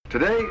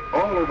Today,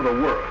 all over the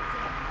world,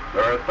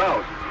 there are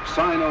thousands of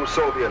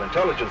Sino-Soviet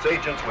intelligence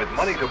agents with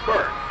money to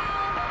burn,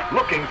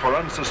 looking for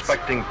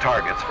unsuspecting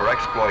targets for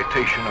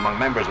exploitation among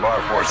members of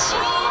our forces.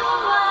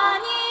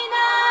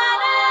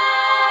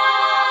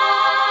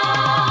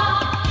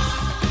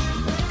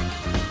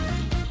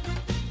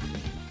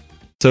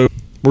 So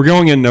we're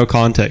going in no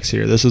context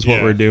here. This is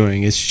what we're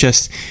doing. It's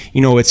just,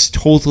 it's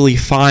totally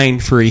fine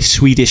for a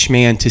Swedish white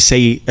man to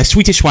say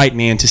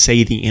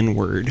the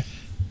N-word.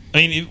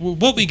 I mean,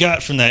 what we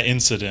got from that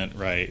incident,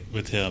 right,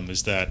 with him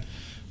is that,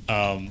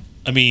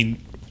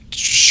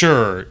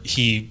 sure,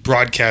 he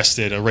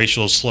broadcasted a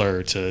racial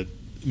slur to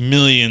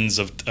millions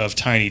of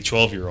tiny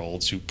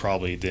 12-year-olds who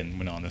probably then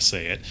went on to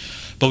say it.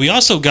 But we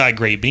also got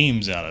great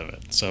beams out of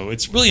it. So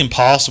it's really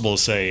impossible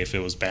to say if it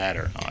was bad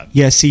or not.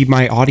 Yeah, see,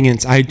 my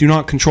audience, I do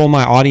not control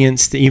my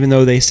audience, even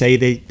though they say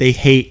they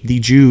hate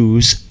the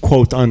Jews,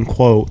 quote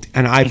unquote.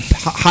 And I've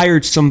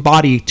hired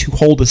somebody to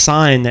hold a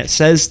sign that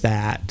says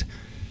that.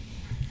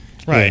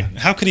 Right. Yeah.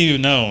 How could he have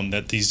known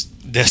that these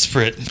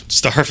desperate,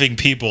 starving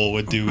people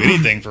would do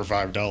anything for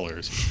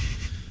 $5?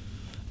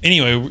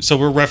 Anyway, so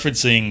we're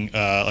referencing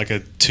like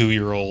a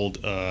 2-year-old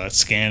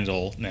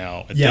scandal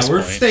now. At this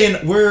point.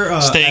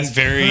 Staying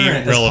very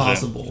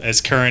relevant,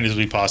 as current as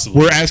we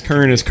possibly. We're as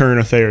current as current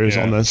affairs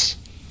on this.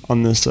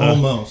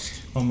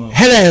 Almost.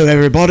 Hello,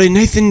 everybody.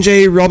 Nathan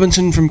J.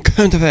 Robinson from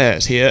Current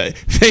Affairs here,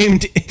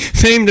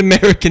 famed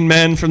American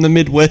man from the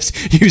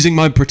Midwest, using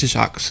my British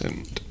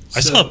accent. I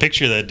saw a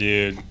picture of that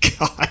dude.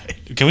 God.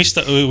 Can we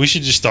start? We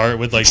should just start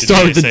with like the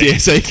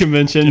DSA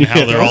convention and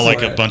how they're all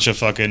like a bunch of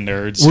fucking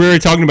nerds. We're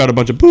talking about a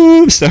bunch of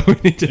boobs, so we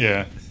need to.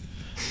 Yeah.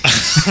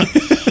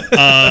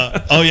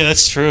 Oh yeah,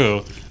 that's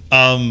true.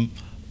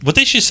 What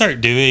they should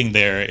start doing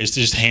there is to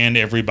just hand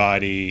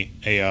everybody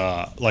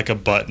a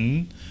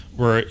button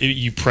where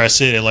you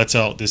press it lets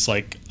out this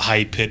like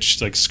high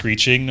pitched like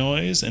screeching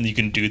noise, and you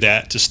can do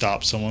that to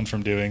stop someone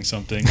from doing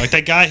something. Like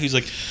that guy who's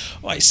like,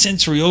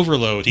 sensory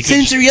overload. He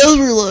could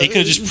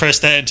just press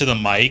that into the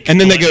mic, and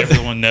then let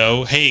everyone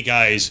know, hey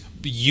guys,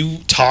 you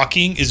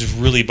talking is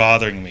really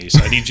bothering me,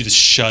 so I need you to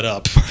shut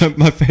up.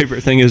 My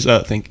favorite thing is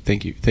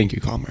thank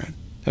you, comrade.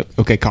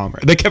 Okay,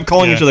 comrade. They kept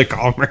calling each other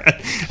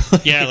comrade.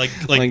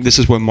 like this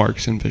is what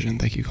Mark's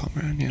envisioned. Thank you,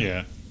 comrade.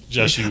 Yeah.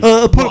 Josh,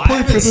 I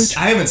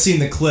haven't seen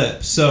the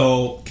clip,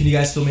 so can you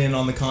guys fill me in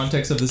on the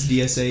context of this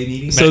DSA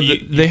meeting? So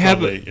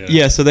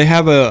they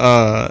have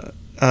a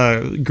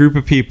group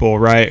of people,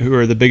 right, who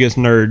are the biggest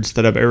nerds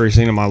that I've ever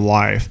seen in my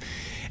life,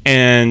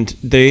 and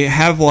they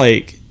have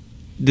like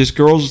this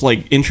girl's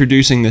like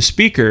introducing the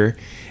speaker,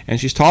 and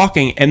she's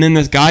talking, and then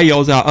this guy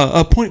yells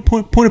out, point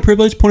of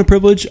privilege,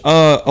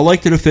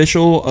 elected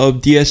official of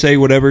DSA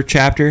whatever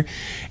chapter,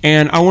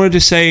 and I wanted to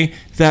say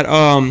that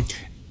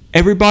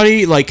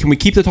everybody, like, can we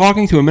keep the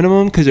talking to a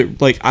minimum? Because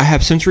I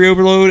have sensory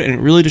overload and it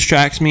really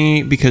distracts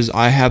me because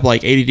I have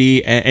like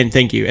ADD. And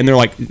thank you. And they're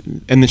like,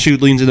 and then she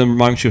leans to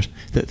them, and she goes,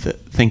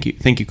 "Thank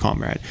you,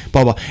 comrade."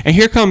 Blah blah. And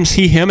here comes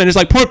him, and it's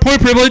like point of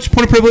privilege,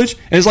 and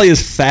it's like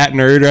this fat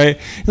nerd, right?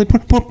 He's like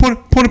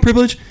point of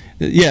privilege.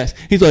 Yes,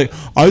 he's like,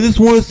 I just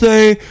want to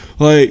say,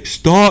 like,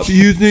 stop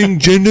using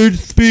gendered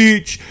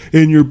speech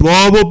in your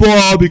blah, blah,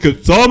 blah,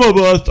 because some of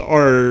us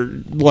are,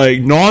 like,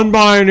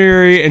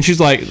 non-binary. And she's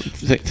like,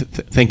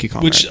 thank you,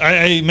 comrade. Which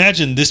I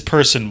imagine this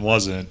person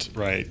wasn't,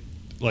 right?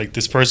 Like,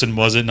 this person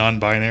wasn't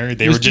non-binary.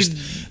 They were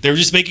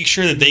just making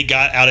sure that they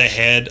got out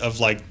ahead of,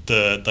 like,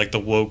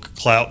 the woke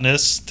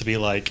cloutness to be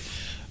like,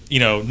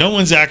 no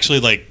one's actually,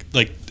 like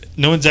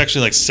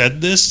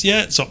said this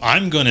yet, so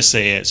I'm going to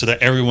say it so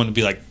that everyone would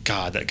be like,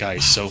 God, that guy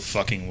is so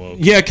fucking woke.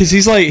 Yeah, because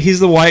he's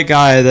the white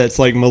guy that's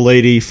like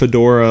milady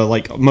fedora.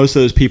 Like most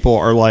of those people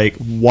are like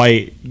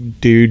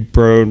white dude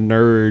bro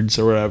nerds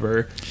or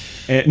whatever.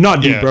 And,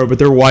 not dude bro, but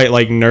they're white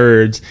like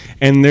nerds,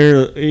 and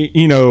they're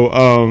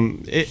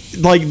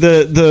like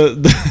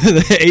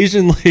the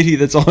Asian lady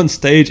that's on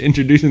stage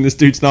introducing this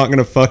dude's not going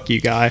to fuck you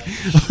guy.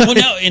 Well,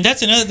 no, and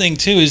that's another thing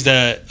too is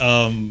that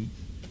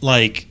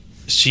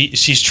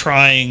She's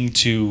trying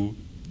to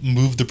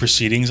move the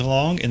proceedings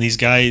along, and these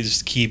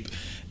guys keep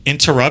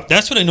interrupt.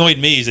 That's what annoyed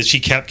me is that she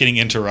kept getting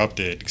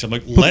interrupted. Because I'm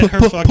like, let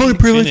her fucking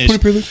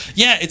finish.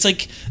 Yeah, it's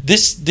like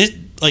this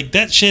like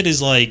that shit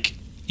is like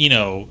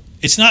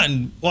it's not.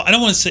 I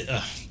don't want to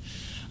say.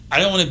 I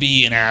don't want to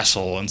be an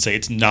asshole and say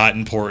it's not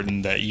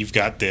important that you've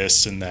got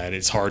this and that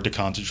it's hard to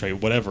concentrate,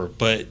 whatever.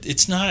 But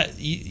it's not.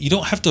 You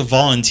don't have to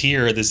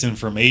volunteer this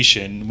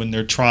information when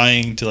they're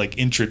trying to like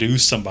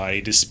introduce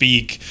somebody to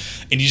speak,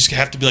 and you just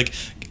have to be like,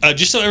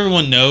 just so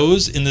everyone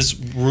knows, in this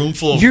room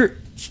full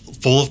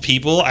of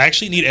people, I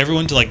actually need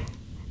everyone to like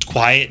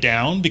quiet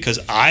down because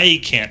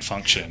I can't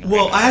function.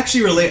 Well, I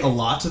actually relate a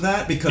lot to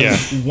that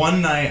because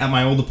one night at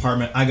my old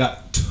apartment, I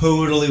got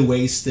totally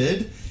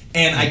wasted.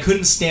 And I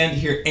couldn't stand to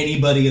hear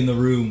anybody in the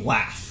room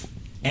laugh.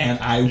 and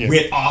I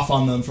went off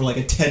on them for like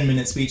a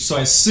 10-minute speech. So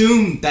I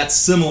assume that's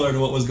similar to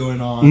what was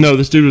going on. No,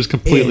 this dude was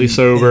completely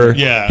sober.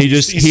 Yeah.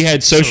 He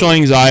had social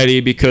anxiety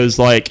because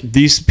like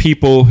these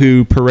people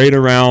who parade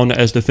around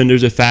as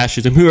defenders of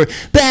fascism, who are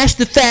bash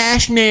the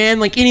fash man,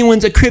 like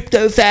anyone's a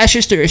crypto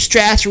fascist or a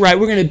Strasserite,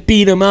 we're gonna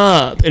beat them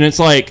up, and it's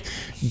like,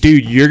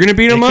 dude, you're gonna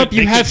beat them up.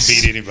 You have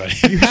beat anybody.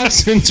 You have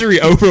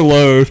sensory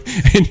overload,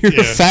 and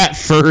you're a fat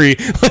furry.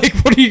 Like,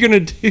 what are you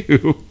gonna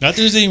do? Not that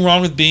there's anything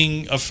wrong with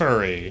being a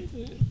furry,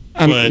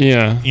 but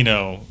you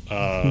know,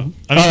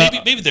 I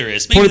mean, maybe there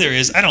is. Maybe there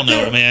is. I don't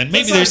know, man.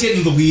 Maybe there's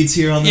getting the weeds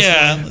here on this.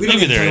 Yeah,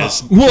 maybe there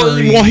is. Well,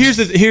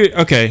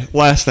 okay.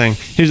 Last thing.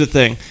 Here's the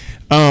thing.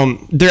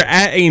 They're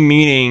at a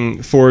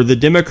meeting for the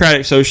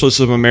Democratic Socialists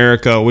of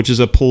America, which is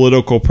a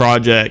political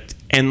project.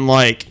 And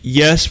like,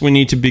 yes, we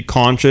need to be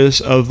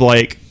conscious of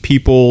like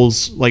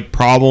people's like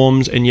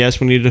problems, and yes,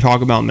 we need to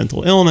talk about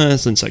mental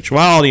illness and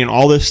sexuality and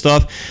all this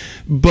stuff.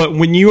 But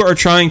when you are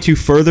trying to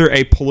further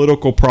a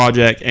political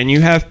project and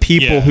you have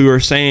people who are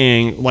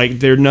saying like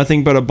they're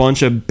nothing but a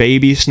bunch of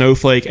baby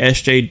snowflake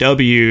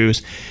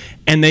SJWs,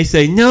 and they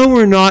say, no,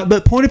 we're not,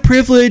 but point of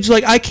privilege,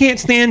 like I can't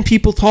stand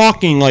people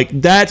talking, like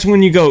that's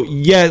when you go,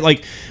 yeah,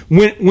 like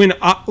when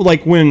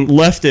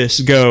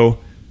leftists go,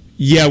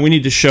 yeah, we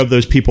need to shove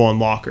those people in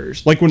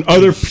lockers. Like when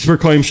other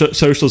proclaimed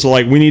socialists are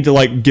like, we need to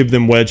like give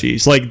them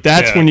wedgies. Like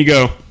that's when you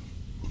go,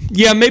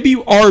 yeah, maybe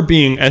you are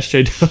being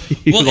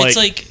SJW. Well, it's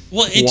like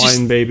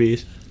wine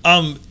babies.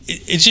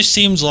 It just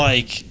seems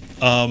like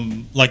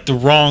the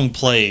wrong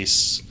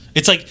place.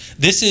 It's like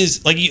this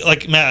is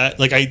like Matt,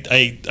 like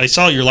I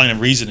saw your line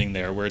of reasoning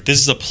there, where this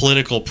is a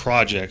political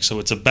project, so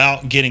it's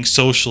about getting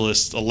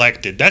socialists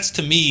elected. That's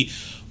to me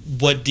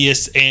what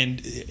DS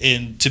and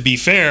to be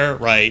fair,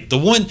 right? The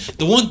one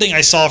thing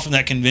I saw from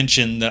that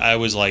convention that I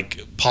was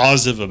like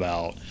positive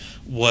about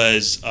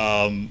was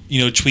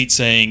tweet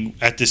saying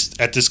at this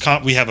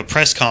we have a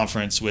press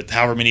conference with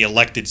however many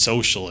elected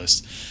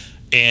socialists,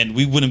 and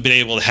we wouldn't have been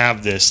able to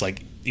have this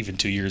like even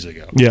 2 years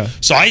ago. Yeah.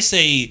 So I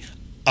say,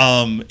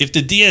 if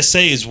the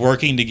DSA is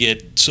working to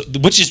get,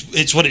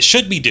 it's what it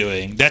should be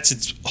doing. That's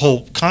its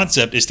whole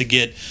concept, is to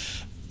get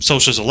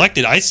socialists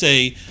elected. I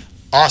say,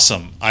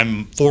 awesome.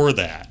 I'm for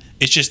that.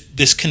 It's just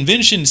this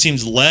convention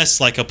seems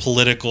less like a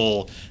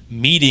political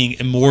meeting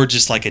and more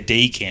just like a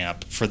day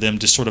camp for them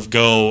to sort of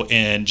go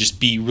and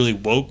just be really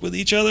woke with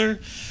each other.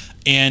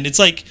 And it's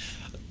like,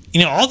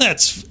 all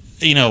that's,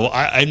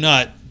 I'm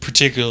not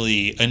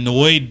particularly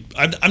annoyed.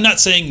 I'm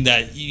not saying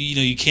that,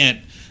 you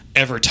can't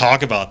ever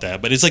talk about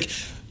that, but it's like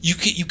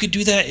you could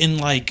do that in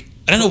like,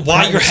 I don't know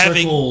why you're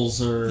having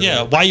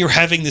why you're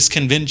having this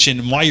convention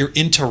and why you're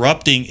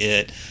interrupting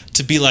it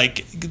to be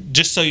like,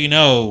 just so you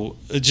know,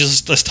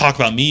 just let's talk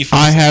about me for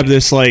I have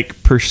this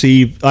like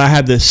perceived, I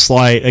have this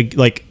slight,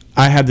 like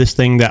I have this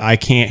thing that I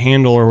can't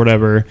handle or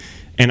whatever,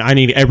 and I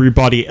need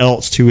everybody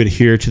else to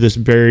adhere to this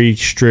very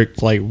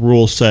strict like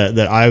rule set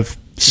that I've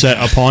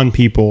set upon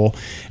people.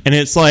 And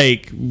it's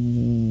like,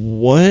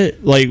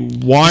 what? Like,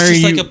 why are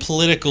you? It's like a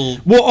political.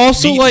 Well,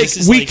 also, like,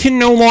 we can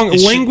no longer.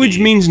 Language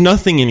means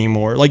nothing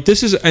anymore. Like,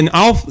 this is, and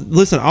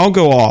I'll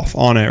go off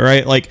on it,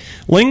 right? Like,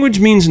 language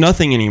means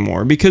nothing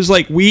anymore because,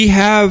 like, we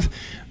have,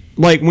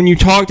 like, when you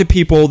talk to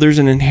people, there's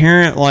an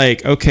inherent,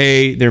 like,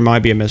 okay, there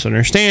might be a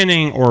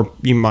misunderstanding, or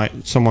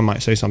someone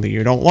might say something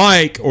you don't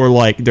like, or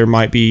like, there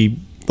might be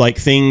like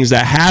things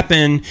that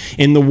happen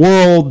in the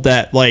world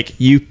that like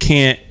you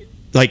can't.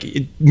 Like,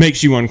 it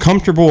makes you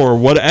uncomfortable or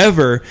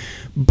whatever,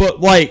 but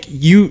like,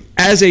 you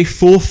as a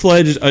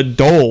full-fledged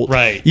adult,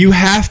 right, you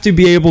have to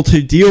be able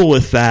to deal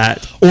with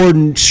that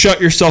or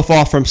shut yourself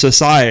off from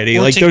society.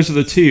 Or like, those are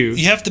the two.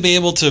 You have to be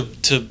able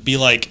to be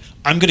like,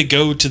 I'm going to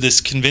go to this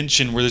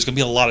convention where there's going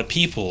to be a lot of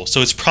people,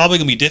 so it's probably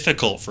going to be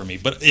difficult for me,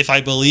 but if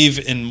I believe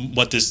in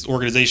what this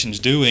organization is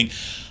doing,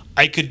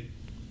 I could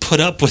put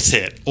up with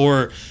it.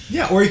 Or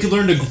you could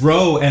learn to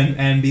grow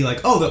and be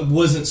like, oh, that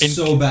wasn't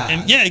so bad.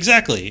 And yeah,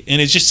 exactly. And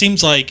it just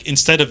seems like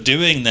instead of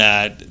doing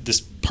that,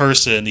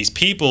 these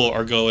people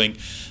are going,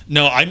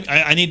 no,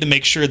 I need to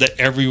make sure that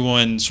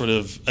everyone sort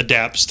of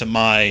adapts to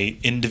my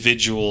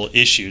individual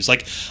issues.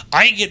 Like,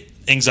 I get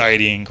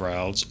anxiety in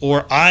crowds,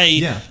 or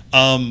I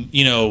don't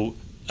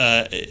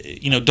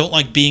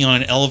like being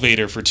on an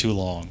elevator for too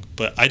long,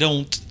 but I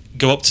don't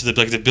go up to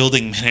the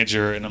building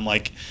manager and I'm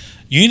like,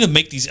 you need to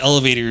make these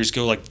elevators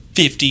go like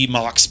 50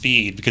 Mach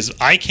speed because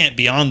I can't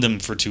be on them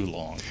for too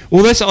long.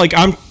 Well, that's like,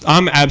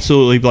 I'm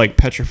absolutely like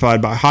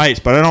petrified by heights,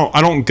 but I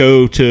don't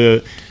go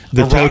to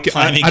the Tokyo.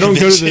 I don't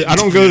go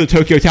to the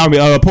Tokyo Tower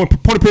and be point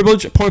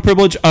of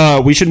privilege.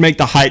 We should make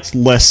the heights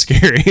less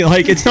scary.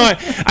 Like, it's not.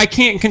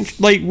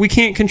 We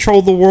can't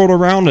control the world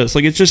around us.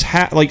 Like, it's just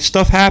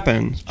stuff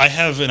happens. I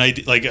have an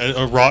idea, like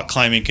a rock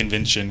climbing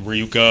convention where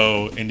you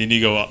go and then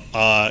you go.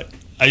 I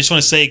just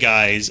want to say,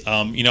 guys,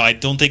 I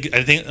don't think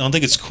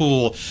it's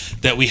cool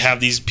that we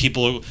have these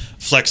people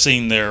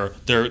flexing their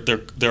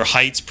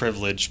heights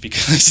privilege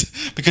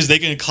because they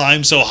can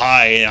climb so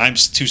high, and I'm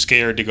too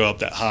scared to go up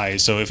that high.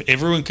 So if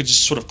everyone could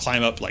just sort of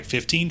climb up like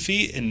 15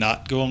 feet and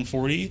not go on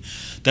 40,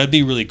 that'd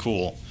be really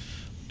cool.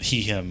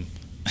 Him.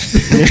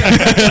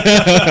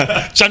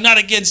 So I'm not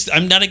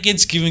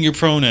against giving your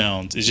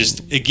pronouns. It's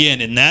just,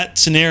 again, in that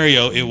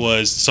scenario, it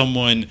was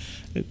someone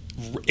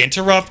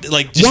interrupt,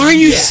 like, just, why are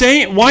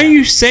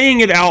you saying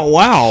it out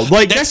loud?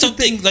 Like, that's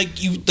something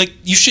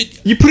you should,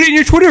 you put it in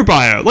your Twitter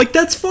bio, like,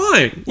 that's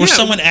fine. or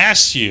someone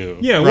asks you,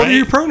 right? What are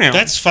your pronouns?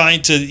 That's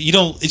fine.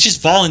 It's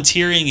just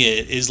volunteering.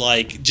 It is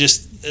like,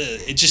 just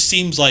it just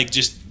seems like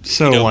just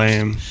so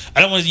lame.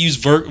 I don't want to use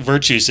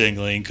virtue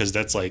signaling, because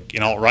that's like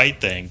an alt-right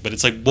thing, but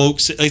it's like woke.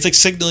 It's like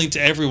signaling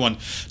to everyone.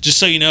 Just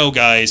so you know,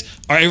 guys.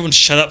 All right, everyone,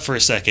 shut up for a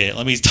second.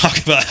 Let me talk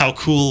about how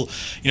cool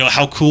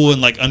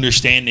and like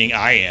understanding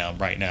I am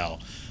right now.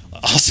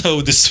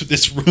 Also,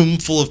 this room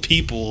full of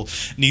people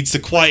needs to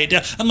quiet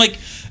down. I'm like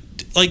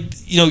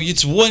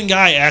it's one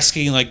guy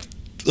asking like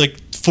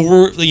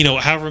for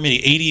however many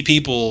 80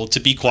 people to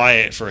be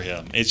quiet for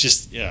him. It's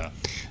just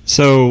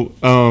So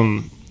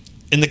and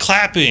the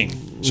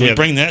clapping. Should we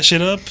bring that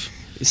shit up?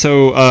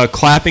 So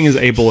clapping is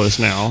ableist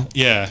now.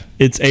 Yeah,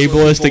 it's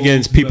ableist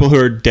against people who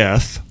are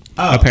deaf.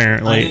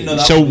 Apparently. I didn't know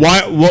that. So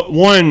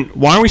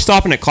why are we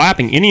stopping at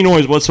clapping? Any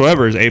noise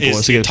whatsoever is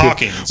ableist against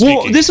talking.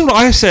 Well, this is what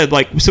I said.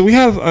 Like, so we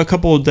have a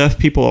couple of deaf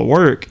people at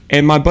work,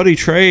 and my buddy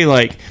Trey,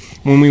 like,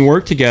 when we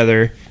work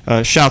together,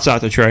 shouts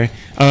out to Trey.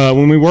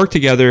 When we work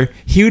together,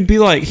 he would be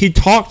like, he'd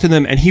talk to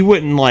them, and he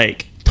wouldn't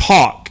like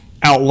talk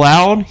out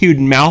loud. He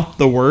would mouth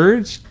the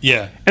words.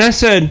 Yeah. And I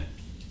said,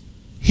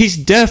 he's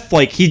deaf,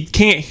 like, he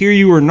can't hear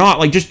you or not.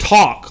 Like, just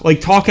talk. Like,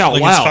 talk out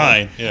loud. It's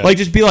fine. Yeah. Like,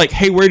 just be like,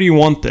 hey, where do you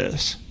want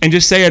this? And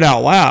just say it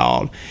out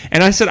loud.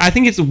 And I said, I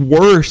think it's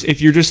worse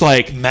if you're just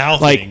like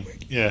mouthing.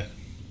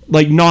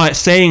 Like not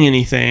saying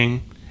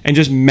anything and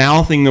just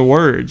mouthing the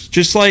words.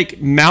 Just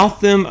like mouth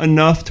them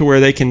enough to where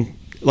they can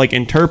like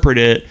interpret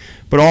it,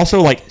 but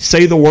also like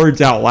say the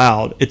words out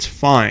loud. It's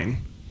fine.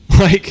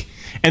 Like,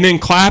 and then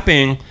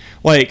clapping,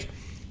 like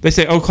they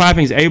say, oh,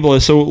 clapping's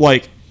ableist. So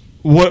like,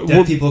 what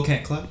people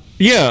can't clap?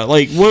 Yeah,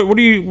 like what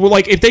do you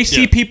like if they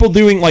see people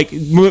doing like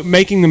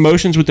making the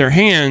motions with their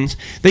hands,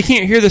 they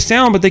can't hear the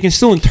sound, but they can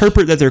still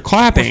interpret that they're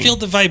clapping. Or feel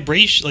the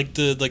vibration, like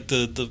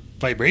the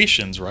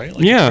vibrations, right?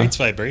 Like yeah, it's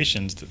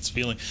vibrations that's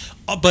feeling.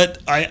 But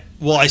I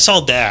saw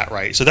that,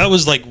 right. So that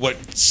was like what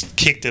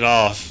kicked it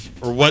off,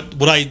 or what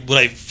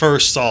I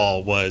first saw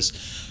was,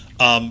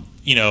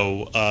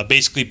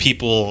 basically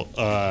people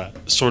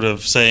sort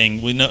of saying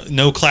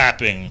no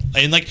clapping,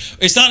 and like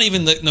it's not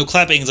even no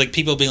clapping. It's like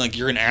people being like,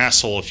 you're an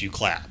asshole if you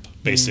clap.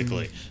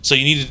 Basically, so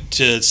you needed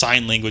to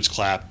sign language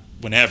clap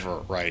whenever,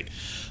 right?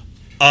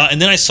 And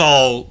then I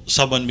saw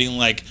someone being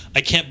like,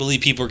 "I can't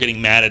believe people are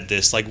getting mad at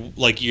this." Like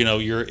like I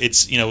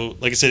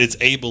said, it's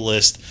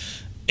ableist,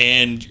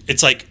 and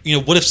it's like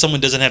what if someone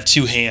doesn't have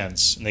two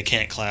hands and they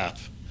can't clap?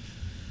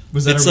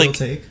 Was that a real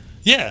take?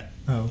 Yeah.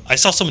 Oh. I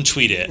saw someone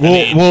tweet it.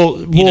 Well,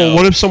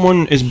 what if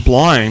someone is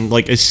blind,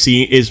 like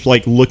is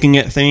like looking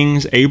at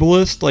things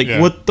ableist? Like,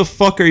 what the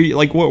fuck are you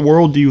like? What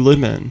world do you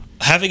live in?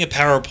 Having a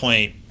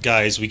PowerPoint.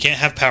 Guys, we can't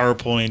have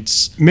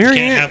PowerPoints. We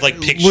can't have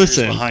like pictures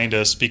behind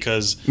us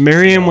because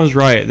Marianne was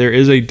right. There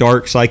is a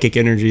dark psychic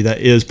energy that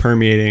is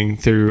permeating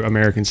through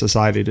American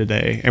society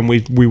today, and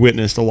we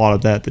witnessed a lot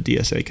of that at the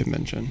DSA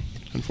convention,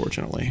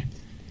 unfortunately.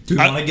 Do you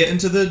want to get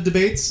into the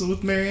debates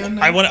with Marianne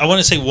now? I want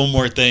to say one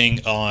more thing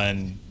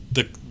on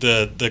the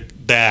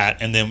that,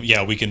 and then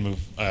we can move.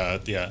 I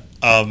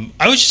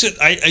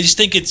just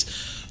think it's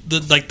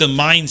the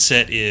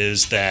mindset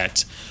is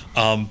that.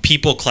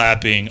 People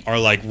clapping are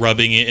like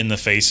rubbing it in the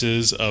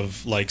faces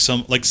of like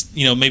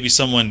maybe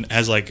someone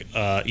has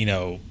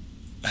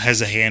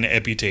has a hand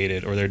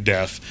amputated or they're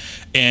deaf,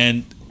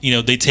 and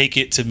they take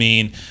it to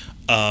mean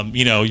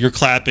you're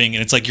clapping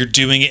and it's like you're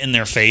doing it in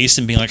their face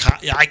and being like,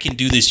 I can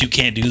do this, you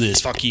can't do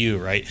this, fuck you,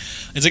 right?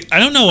 It's like I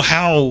don't know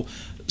how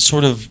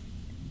sort of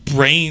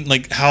brain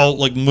how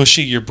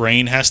mushy your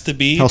brain has to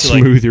be, how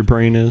smooth your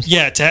brain is,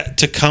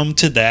 to come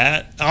to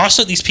that.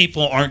 Also, these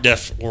people aren't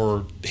deaf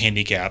or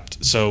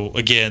handicapped, so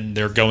again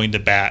they're going to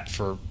bat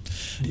for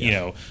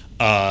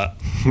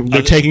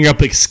they're taking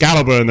up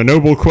Excalibur in the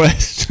noble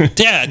quest to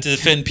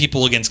defend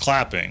people against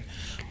clapping.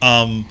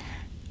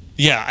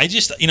 I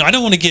just I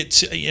don't want to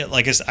get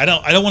I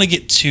don't want to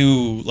get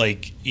too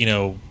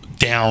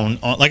down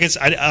on, like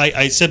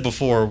I said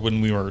before when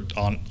we were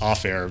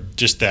off air,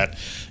 just that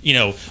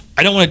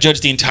I don't want to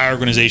judge the entire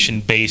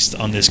organization based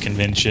on this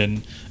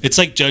convention. It's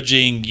like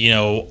judging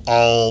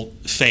all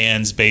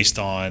fans based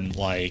on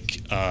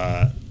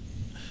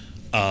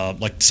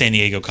San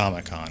Diego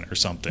Comic-Con or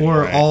something,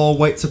 or right? all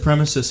white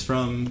supremacists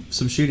from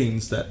some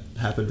shootings that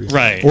happened recently,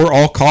 right? Or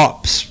all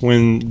cops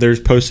when there's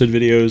posted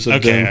videos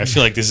of them. I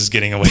feel like this is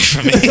getting away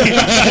from me.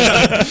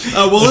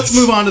 Well, let's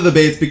move on to the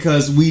debates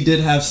because we did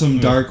have some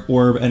dark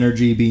orb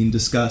energy being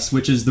discussed,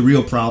 which is the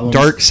real problem.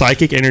 Dark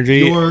psychic energy.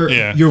 Your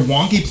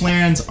wonky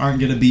plans aren't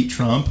going to beat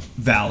Trump.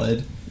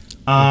 Valid.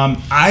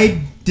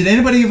 Did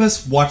anybody of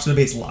us watch the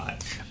debates live?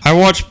 I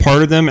watched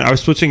part of them, and I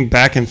was switching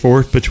back and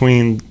forth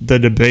between the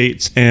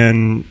debates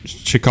and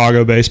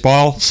Chicago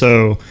baseball,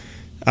 so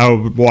I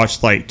would watch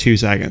 2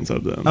 seconds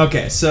of them.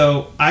 Okay,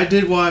 so I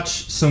did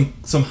watch some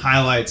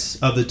highlights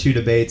of the two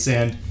debates,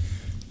 and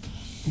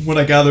what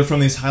I gathered from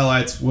these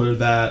highlights were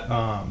that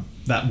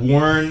that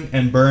Warren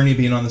and Bernie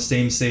being on the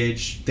same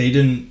stage, they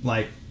didn't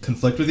like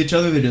conflict with each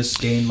other. They just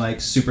gained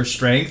like super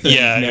strength.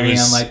 And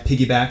Marianne like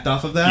piggybacked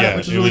off of that,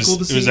 which is really cool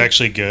to see. It was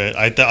actually good.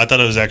 I thought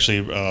it was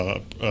actually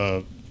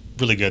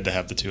really good to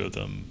have the two of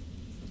them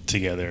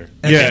together.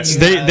 And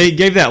they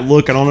gave that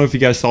look. I don't know if you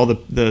guys saw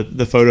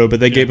the photo, but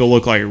they gave a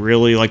look like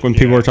really like when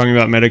people were talking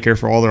about Medicare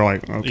for All, they're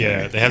like, okay.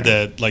 Yeah, they have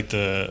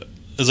it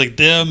was like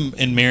them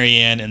and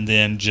Marianne, and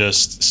then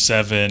just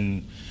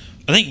Seven.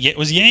 I think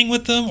was Yang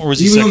with them, or was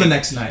he on the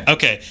next night?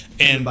 Okay,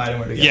 and Biden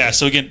were together.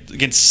 So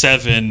against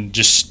Seven,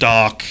 just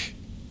stock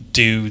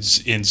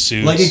dudes in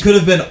suits. Like it could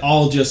have been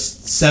all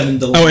just Seven.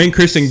 Oh, and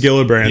Kristen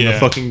Gillibrand, the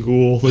fucking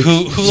ghoul,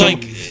 who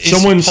like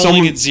someone at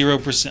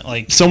 0%.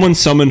 Like someone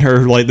summoned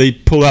her. Like they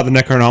pulled out the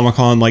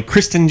Necronomicon, like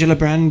Kristen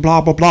Gillibrand,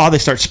 blah blah blah. They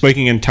start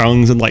speaking in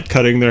tongues and like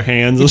cutting their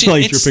hands, and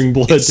like dripping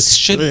blood. It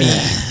should be.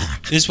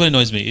 This is what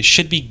annoys me. It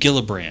should be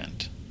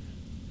Gillibrand.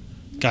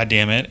 God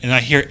damn it! And I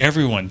hear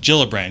everyone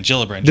Gillibrand.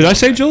 Did I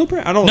say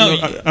Gillibrand? I don't know.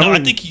 I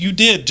think you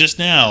did just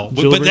now.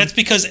 But that's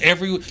because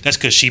that's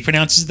because she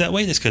pronounces it that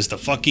way. That's because the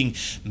fucking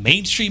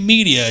mainstream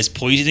media is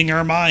poisoning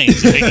our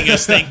minds and making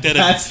us think that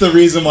that's the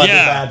reason why they're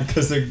bad,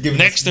 because they're giving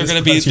next they're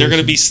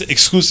gonna be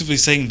exclusively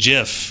saying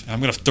Jif. I'm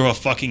gonna throw a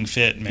fucking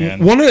fit,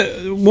 man. One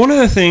of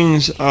the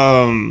things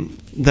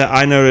that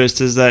I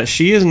noticed is that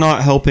she is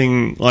not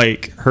helping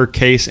like her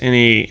case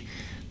any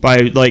by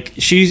like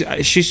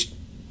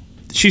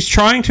she's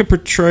trying to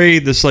portray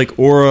this like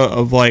aura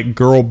of like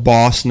girl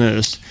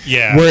bossness,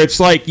 where it's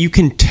like you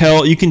can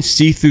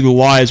see through the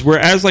lies.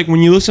 Whereas like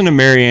when you listen to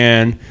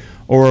Marianne,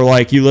 or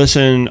like you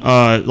listen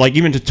like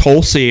even to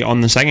Tulsi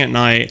on the second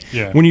night,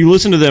 when you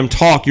listen to them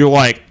talk, you're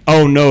like,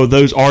 oh no,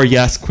 those are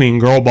yes queen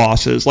girl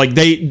bosses. Like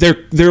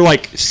they're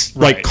like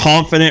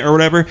confident or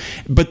whatever,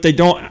 but they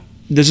don't.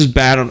 This is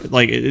bad.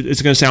 Like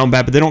it's gonna sound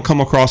bad, but they don't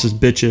come across as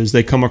bitches.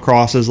 They come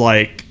across as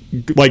like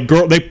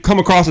girl. They come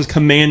across as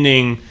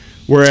commanding.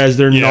 Whereas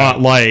they're not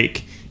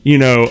like,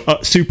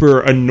 super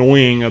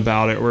annoying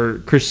about it. Where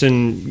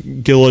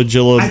Kristen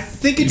Gillibrand. I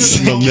think it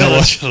doesn't help.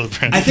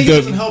 I think it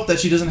doesn't help that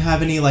she doesn't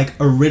have any like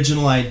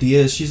original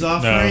ideas she's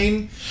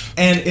offering,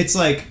 and it's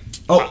like,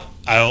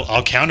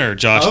 I'll counter,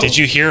 Josh. Did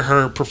you hear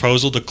her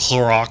proposal to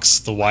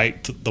Clorox the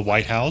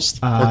White House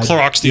or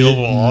Clorox the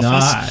Oval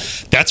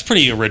Office? That's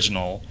pretty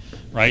original,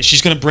 right?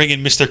 She's going to bring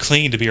in Mr.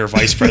 Clean to be her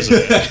vice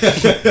president.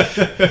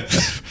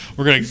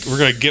 we're gonna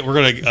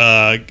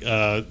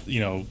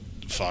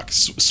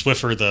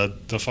Swiffer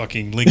the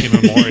fucking Lincoln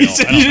Memorial.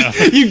 I don't know.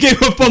 You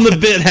gave up on the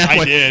bit halfway.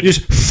 I did. You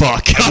just,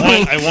 fuck.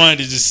 I wanted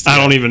to just. I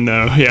don't even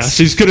know. Yeah,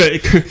 she's gonna.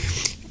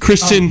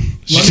 Kristen.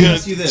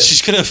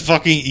 She's gonna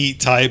fucking eat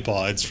Tide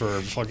Pods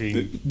for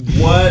fucking.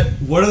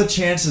 What are the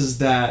chances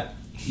that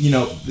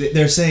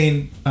they're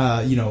saying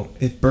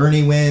if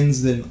Bernie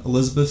wins, then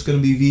Elizabeth's gonna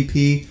be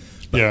VP.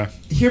 But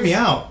hear me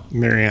out.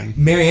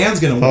 Marianne's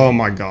gonna win. Oh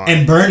my god.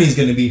 And Bernie's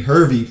gonna be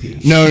her VP.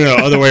 No,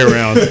 other way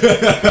around.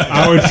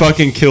 I would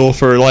fucking kill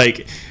for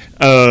like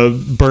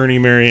Bernie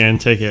Marianne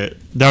ticket.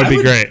 That would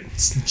be great.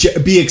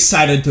 Be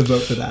excited to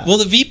vote for that. Well,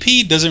 the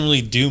VP doesn't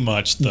really do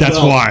much though. That's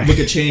why. Look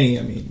at Cheney.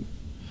 I mean.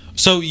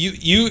 So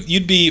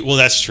you'd be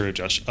that's true,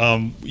 Josh.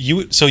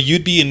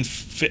 You'd be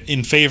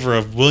in favor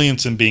of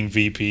Williamson being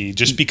VP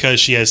just because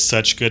she has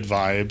such good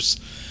vibes.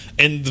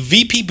 And the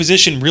VP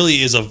position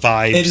really is a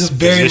vibe. It is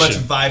very much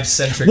vibe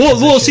centric.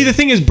 Well, see, the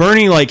thing is,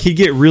 Bernie, like, he'd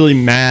get really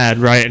mad,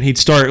 right? And he'd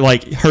start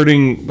like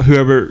hurting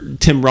whoever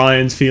Tim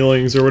Ryan's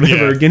feelings or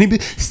whatever. Again, he'd be,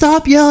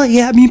 "Stop yelling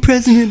at me,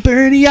 President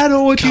Bernie! I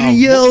don't want you to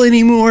yell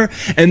anymore."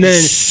 And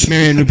then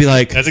Marianne would be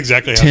like, "That's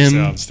exactly how Tim,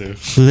 it sounds, too."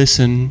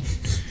 Listen,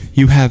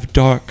 you have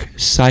dark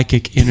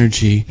psychic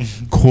energy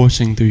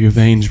coursing through your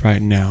veins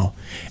right now.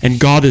 And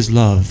God is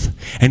love,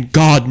 and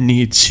God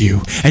needs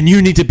you, and you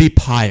need to be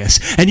pious,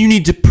 and you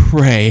need to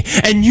pray,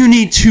 and you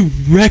need to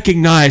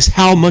recognize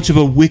how much of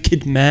a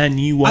wicked man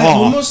you are. I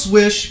almost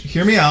wish,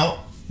 hear me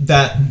out,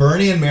 that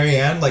Bernie and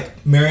Marianne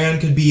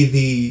could be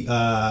the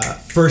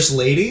first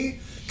lady,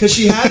 because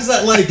she has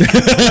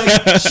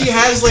that she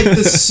has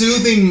the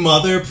soothing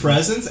mother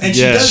presence, and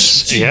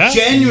she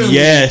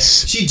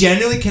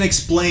genuinely can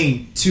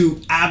explain to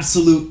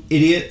absolute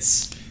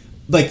idiots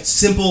like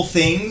simple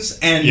things,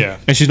 and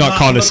she's not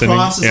condescending.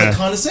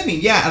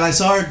 Condescending, and I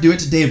saw her do it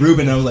to Dave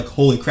Rubin, and I was like,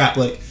 holy crap,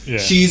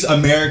 she's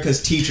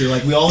America's teacher.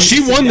 Like we all. She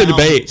won the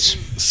debates.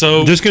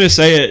 So just gonna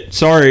say it.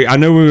 Sorry, I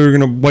know we were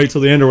gonna wait till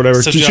the end or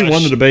whatever. So she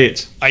won the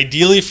debates.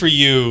 Ideally for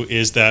you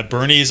is that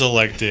Bernie's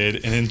elected,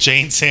 and then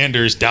Jane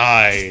Sanders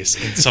dies,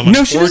 and some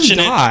unfortunate. She doesn't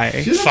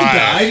die. She doesn't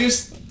die.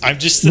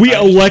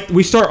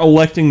 We start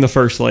electing the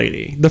first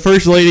lady. The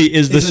first lady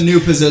is a new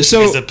position.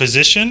 So, is a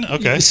position?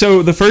 Okay.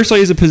 So the first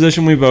lady is a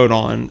position we vote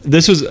on.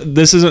 This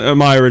isn't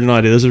my original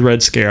idea. This is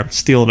Red Scare. I'm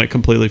stealing it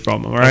completely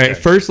from him. All right. Okay.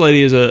 First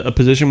lady is a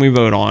position we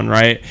vote on,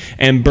 right?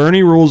 And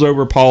Bernie rules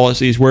over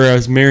policies,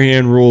 whereas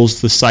Marianne rules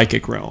the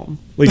psychic realm.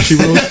 Like she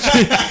rules.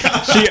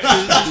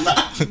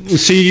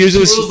 She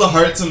uses She rules the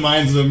hearts and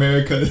minds of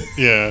America.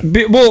 Yeah.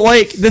 Well,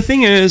 like the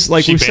thing is,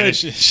 like we said,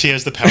 she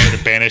has the power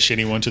to banish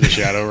anyone to the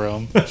shadow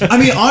realm. I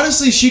mean,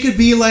 honestly, she could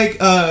be like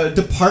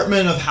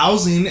Department of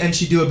Housing, and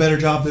she'd do a better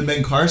job than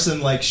Ben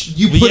Carson. Like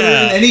you put her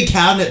in any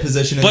cabinet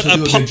position, and she'll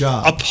do a good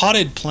job. A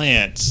potted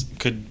plant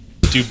could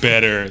do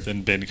better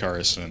than Ben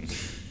Carson.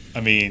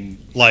 I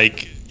mean,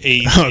 like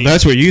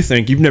that's what you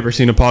think. You've never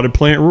seen a potted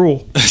plant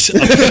rule.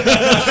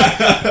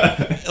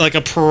 Like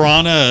a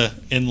piranha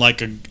in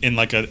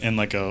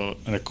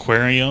an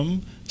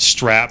aquarium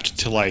strapped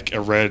to like a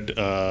red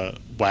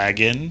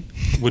wagon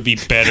would be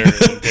better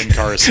than Ben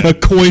Carson. A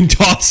coin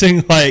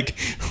tossing like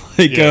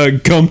a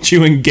gum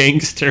chewing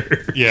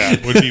gangster. Yeah,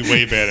 would be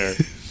way better.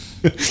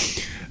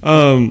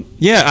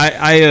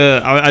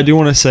 I do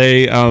want to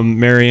say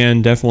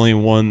Marianne definitely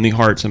won the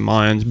hearts and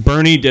minds.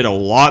 Bernie did a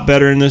lot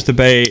better in this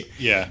debate.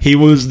 Yeah. He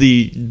was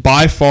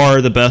by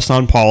far the best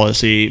on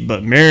policy,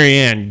 but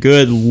Marianne,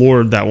 good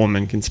Lord, that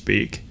woman can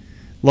speak.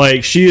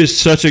 Like, she is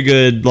such a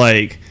good,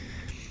 like,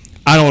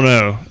 I don't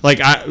know.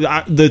 Like,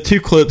 I the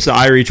two clips that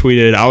I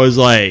retweeted, I was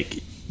like,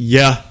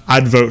 yeah,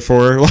 I'd vote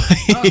for her.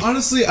 Like,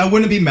 honestly, I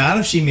wouldn't be mad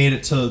if she made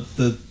it to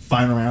the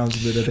final rounds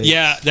of the debate.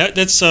 Yeah,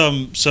 that's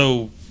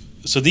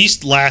So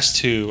these last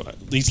two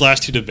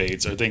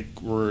debates, I think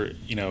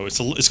it's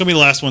going to be the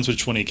last ones with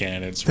 20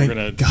 candidates.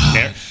 Thank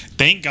God.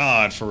 Thank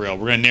God, for real.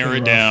 We're going to narrow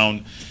it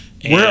down.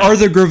 Where are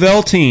the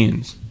Gravel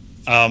teens?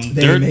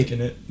 They're making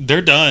it.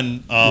 They're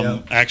done.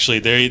 Yeah. Actually,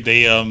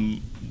 they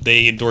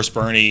endorsed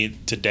Bernie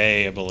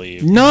today, I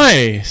believe.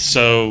 Nice.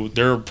 So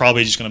they're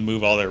probably just going to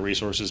move all their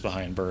resources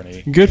behind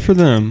Bernie. Good for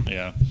them.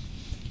 Yeah.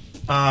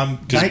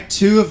 Night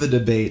 2 of the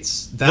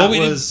debates. I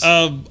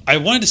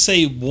wanted to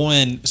say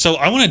one. So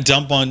I want to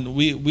dump on.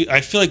 I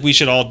feel like we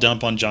should all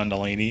dump on John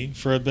Delaney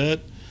for a bit.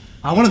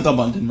 I want to dump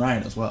on Tim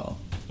Ryan as well.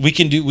 We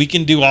can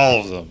do all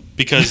of them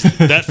because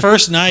that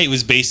first night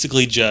was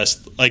basically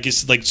just like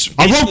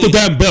I wrote the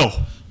damn bill.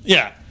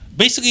 Yeah,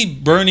 basically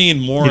Bernie and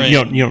Morin.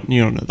 You don't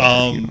know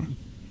that.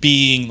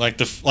 Being like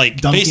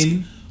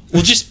Duncan.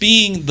 Well, just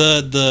being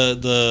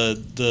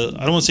the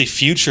I don't want to say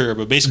future,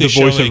 but basically the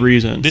voice of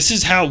reason. This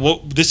is how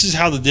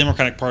the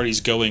Democratic Party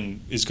is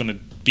going to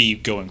be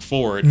going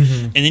forward.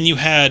 Mm-hmm. And then you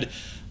had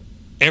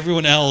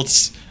everyone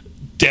else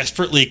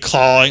desperately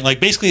clawing. Like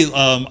basically,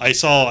 I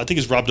think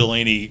it's Rob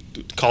Delaney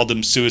called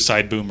them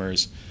suicide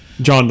boomers.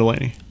 John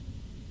Delaney.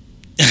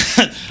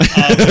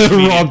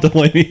 Rob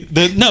Delaney.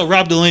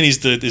 Rob Delaney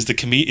is a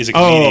comedian.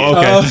 Oh,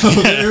 okay.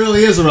 There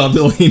really is a Rob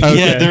Delaney.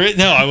 Okay.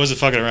 Yeah, I wasn't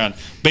fucking around.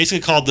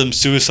 Basically called them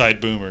suicide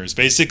boomers.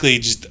 Basically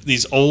just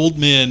these old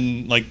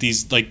men, like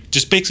these, like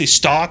just basically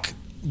stock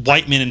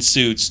white men in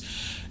suits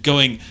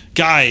going,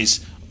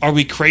 guys, are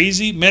we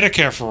crazy?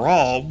 Medicare for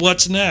all.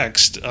 What's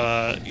next?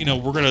 We're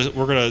gonna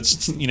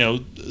what's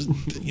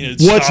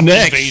stop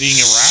next? Invading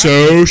Iraq.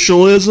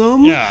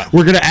 Socialism. Yeah,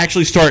 we're gonna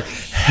actually start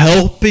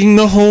helping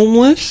the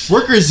homeless.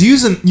 Workers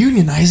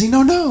unionizing.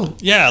 No.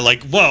 Yeah,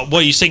 like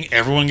what? You saying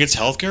everyone gets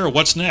healthcare? Or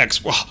what's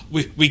next? Well,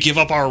 we give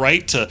up our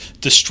right to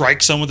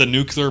strike someone with a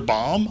nuclear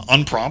bomb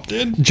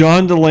unprompted.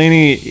 John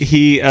Delaney,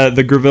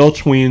 the Gravel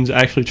twins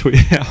actually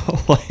tweeted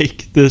out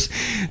like this.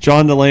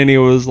 John Delaney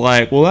was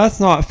like, "Well,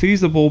 that's not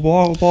feasible."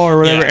 Blah blah or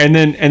whatever.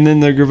 Yeah. And then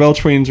the Gravel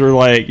twins were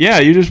like, "Yeah,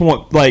 you just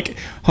want like."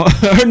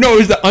 No, it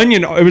was the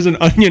Onion. It was an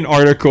Onion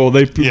article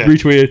they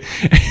retweeted,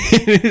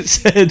 and it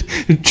said,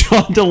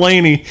 "John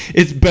Delaney,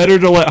 it's better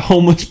to let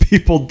homeless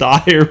people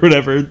die or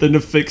whatever than to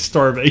fix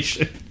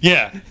starvation."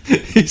 Yeah,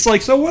 it's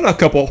like, so what? A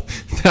couple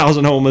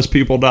thousand homeless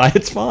people die.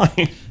 It's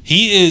fine.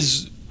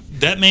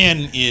 That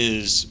man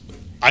is.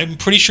 I'm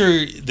pretty sure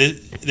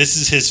that this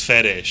is his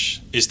fetish,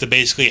 is to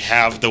basically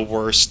have the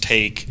worst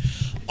take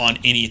on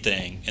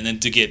anything, and then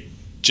to get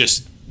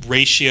just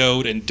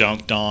ratioed and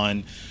dunked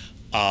on.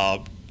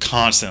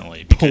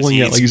 Constantly,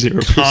 polling at like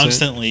 0%.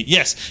 Constantly,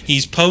 yes,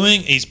 he's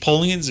polling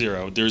at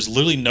 0. There's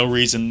literally no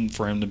reason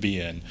for him to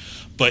be in,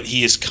 but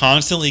he is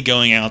constantly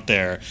going out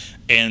there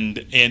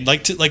and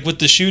like with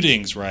the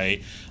shootings,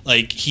 right?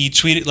 Like he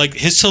tweeted, like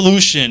his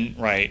solution,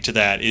 right, to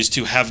that is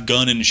to have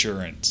gun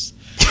insurance.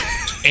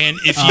 And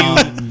if you,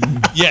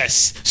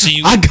 yes, so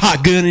you, I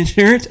got gun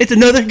insurance. It's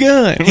another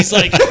gun. He's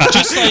like,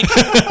 just like,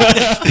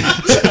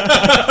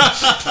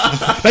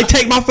 they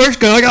take my first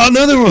gun. I got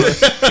another one.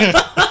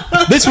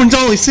 This one's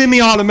only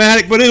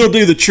semi-automatic, but it'll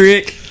do the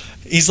trick.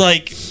 He's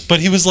like, but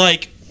he was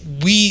like,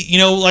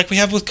 like we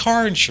have with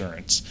car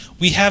insurance,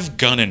 we have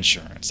gun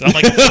insurance. And I'm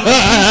like,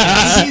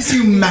 in case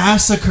you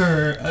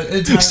massacre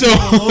so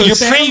your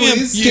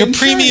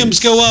premiums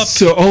go up.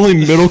 So only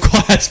middle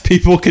class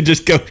people could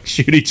just go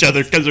shoot each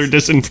other because they're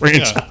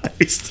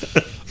disenfranchised.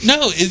 Yeah.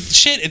 No,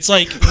 it's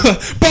like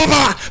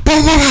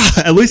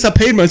at least I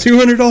paid my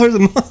 $200 a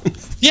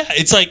month. Yeah,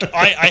 it's like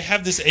I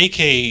have this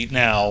AK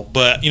now,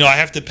 but I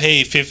have to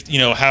pay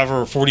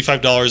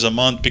 $45 a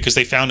month because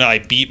they found out I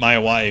beat my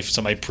wife,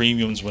 so my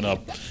premiums went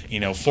up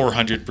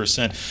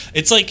 400%.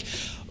 It's like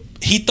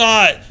he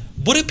thought,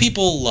 what do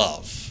people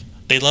love?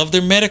 They love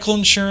their medical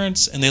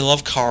insurance and they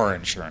love car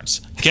insurance.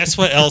 Guess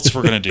what else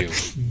we're going to do?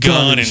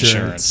 Gun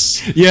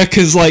insurance. Yeah,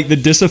 because like the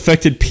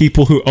disaffected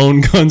people who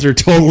own guns are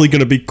totally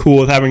going to be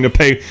cool with having to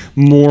pay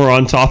more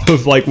on top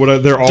of like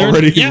what they're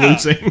already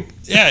losing.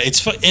 Yeah,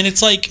 it's and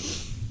it's like,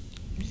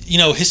 you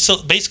know, his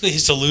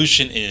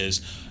solution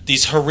is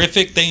these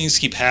horrific things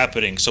keep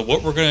happening. So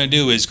what we're going to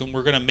do is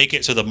we're going to make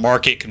it so the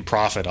market can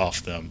profit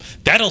off them.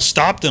 That'll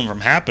stop them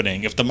from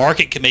happening if the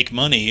market can make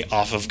money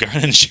off of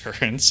gun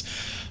insurance.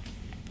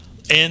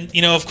 And,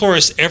 you know, of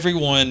course,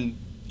 everyone,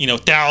 you know,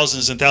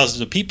 thousands and thousands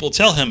of people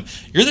tell him,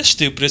 you're the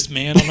stupidest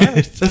man on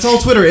earth. That's all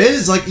Twitter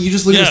is. Like, you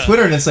just look at his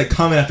Twitter and it's like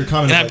comment after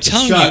comment. And I'm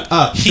telling you,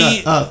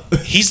 shut up.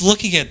 He's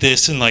looking at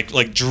this and like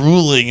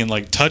drooling and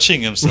like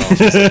touching himself.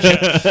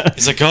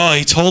 He's like, oh,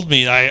 he told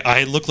me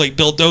I look like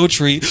Bill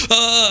Dotrey.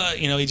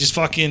 You know, he just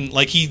fucking,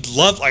 like,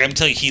 I'm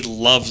telling you, he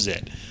loves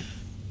it.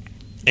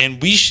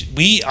 And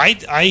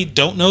I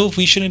don't know if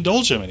we should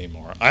indulge him anymore.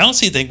 I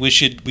honestly think we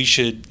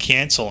should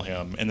cancel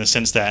him in the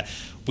sense that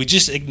we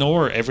just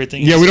ignore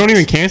everything. Yeah, we don't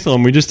even cancel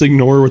him. We just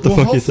ignore what the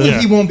fuck he said.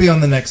 Hopefully he won't be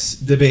on the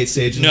next debate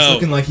stage. And it's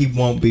looking like he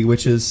won't be,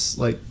 which is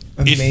like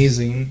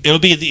amazing. It'll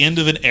be at the end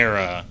of an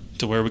era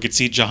to where we could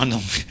see John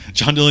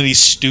Delaney's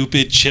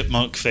stupid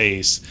chipmunk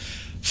face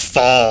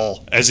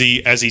fall as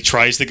he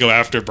tries to go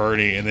after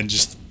Bernie, and then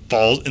just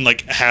falls and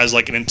like has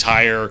like an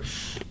entire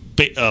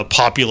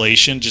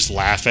population just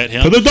laugh at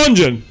him. To the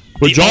dungeon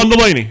with John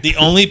Delaney. The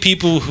only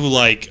people who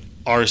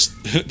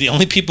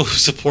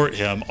support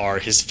him are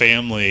his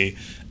family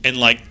and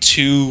like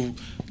 2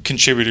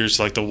 contributors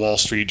to like the Wall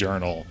Street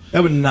Journal.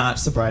 That would not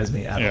surprise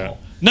me at all.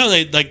 No,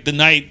 they like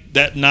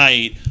that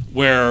night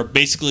where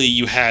basically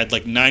you had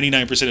like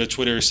 99% of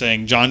Twitter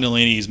saying John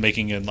Delaney is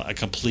making a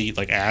complete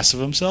like ass of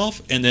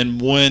himself, and then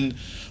one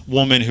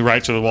woman who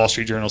writes for the Wall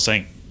Street Journal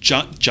saying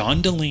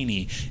John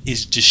Delaney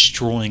is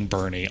destroying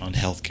Bernie on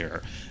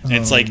healthcare. And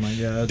it's like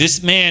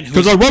this man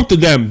because I wrote the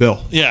damn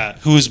bill. Yeah,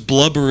 who is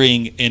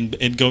blubbering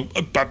and going,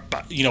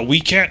 you know, we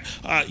can't,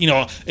 you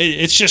know,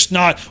 it's just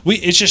not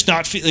like I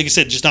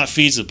said, just not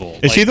feasible.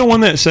 Is he the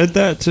one that said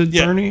that to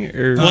Bernie?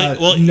 Or?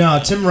 No,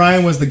 Tim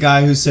Ryan was the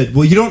guy who said,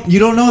 "Well, you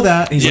don't know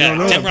that." And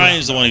Tim Ryan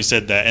is the one who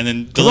said that, and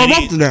then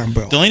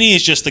Delaney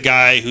is just the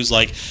guy who's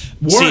like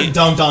Warren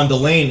dunked on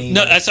Delaney.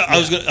 No, that's what I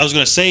was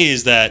going to say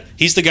is that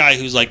he's the guy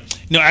who's like,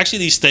 no, actually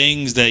these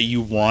things that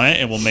you want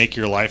and will make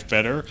your life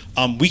better,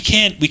 we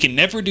can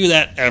never do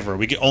that ever.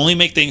 We can only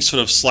make things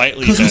sort of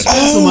slightly better. Because we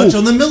spend so much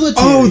on the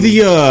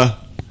military.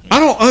 I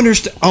don't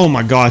understand. Oh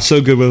my God,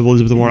 so good with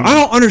Elizabeth Warren. I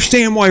don't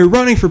understand why you're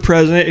running for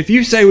president if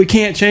you say we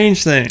can't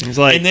change things.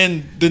 Like, and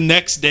then the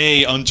next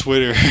day on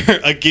Twitter,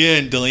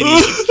 again,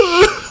 Delaney.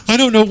 I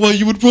don't know why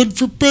you would run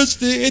for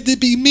president and then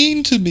be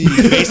mean to me,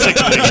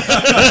 basically.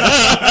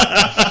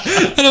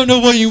 I don't know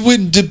why you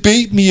wouldn't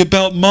debate me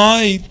about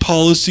my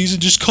policies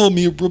and just call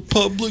me a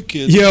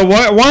Republican. Yeah,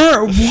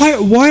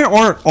 why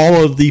aren't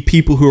all of the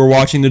people who are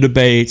watching the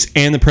debates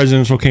and the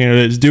presidential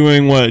candidates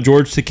doing what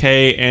George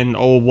Takei and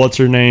what's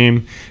her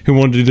name who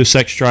wanted to do the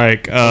sex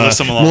strike,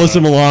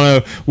 Melissa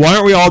Milano? Why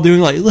aren't we all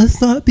doing like,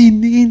 let's not be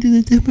mean to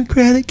the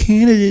Democratic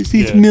candidates,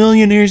 these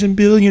millionaires and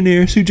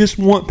billionaires who just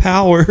want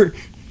power?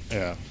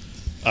 Yeah.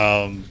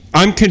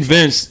 I'm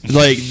convinced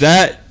like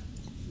that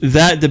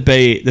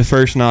debate the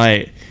first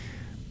night,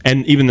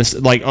 and even this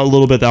like a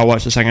little bit that I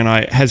watched the second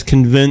night, has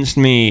convinced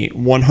me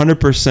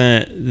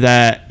 100%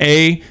 that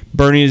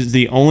Bernie is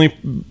the only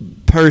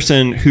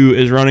person who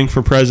is running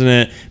for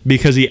president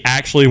because he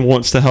actually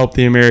wants to help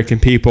the American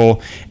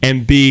people,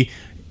 and B,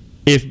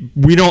 if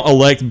we don't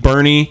elect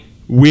Bernie,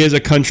 we as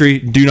a country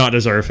do not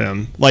deserve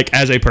him, like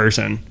as a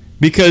person,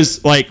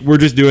 because like we're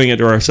just doing it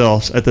to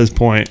ourselves at this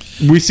point.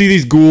 We see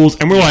these ghouls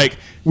and we're like,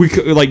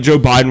 Joe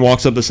Biden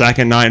walks up the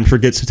second night and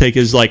forgets to take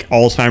his like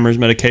Alzheimer's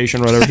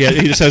medication or whatever.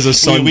 He just has a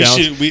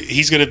sundowns.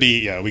 He's gonna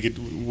be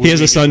he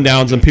has a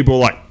sundowns and people are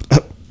like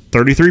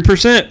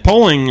 33%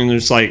 polling and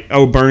it's like,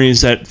 oh,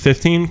 Bernie's at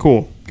 15.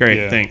 Cool,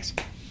 great, thanks.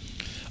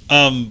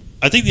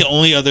 I think the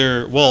only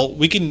other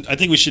I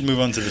think we should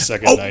move on to the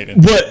second night.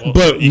 You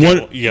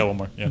got one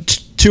more. Yeah.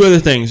 Two other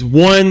things.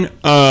 One,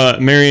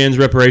 Marianne's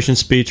reparations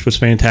speech was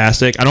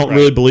fantastic. I don't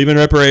really believe in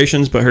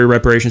reparations, but her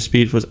reparations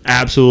speech was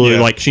absolutely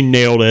like she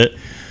nailed it.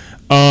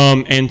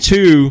 And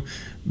two,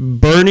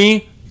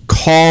 Bernie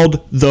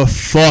called the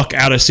fuck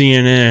out of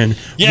CNN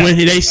when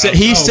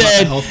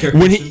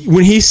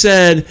he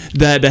said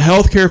that the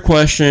healthcare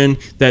question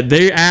that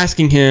they're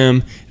asking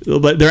him,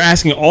 they're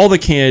asking all the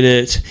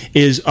candidates,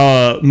 is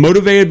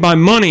motivated by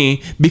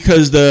money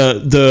because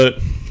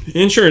the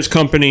insurance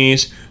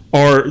companies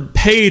are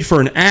paid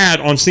for an ad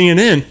on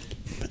CNN.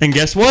 And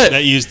guess what?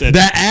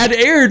 That ad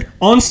aired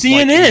on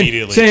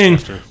CNN saying,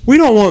 we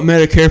don't want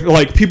Medicare.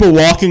 Like, people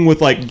walking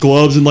with, like,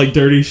 gloves and, like,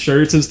 dirty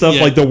shirts and stuff.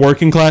 Yeah. Like, the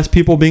working class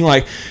people being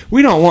like,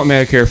 we don't want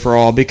Medicare for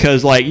all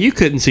because, like, you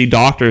couldn't see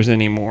doctors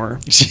anymore.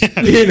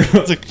 Yeah. You know?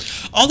 It's like,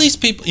 all these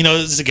people, you know,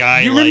 this is a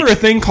guy. You remember a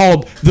thing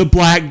called the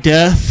Black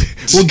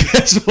Death? Well,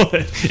 guess what?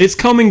 It's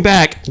coming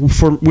back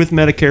with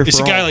Medicare for all. It's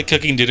a guy, like,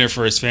 cooking dinner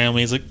for his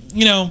family. He's like,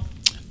 you know,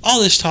 all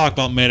this talk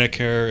about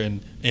Medicare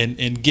and and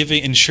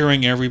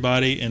ensuring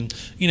everybody. And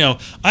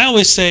I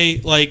always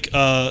say, like,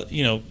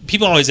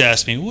 people always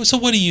ask me, well, so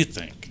what do you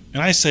think?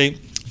 And I say,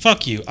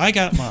 fuck you, I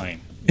got mine.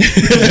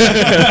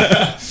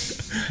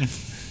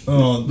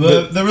 Oh,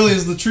 but that really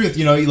is the truth.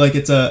 Like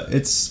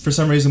it's for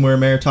some reason we're a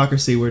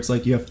meritocracy where it's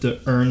like you have to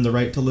earn the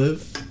right to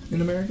live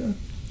in America.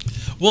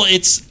 Well,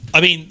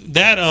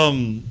 that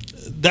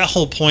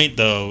whole point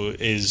though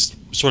is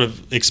sort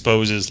of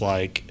exposes,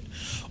 like,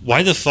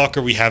 why the fuck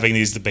are we having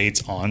these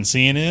debates on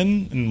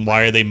CNN, and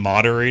why are they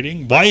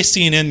moderating? Why is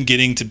CNN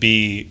getting to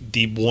be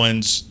the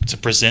ones to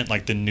present,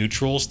 like, the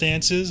neutral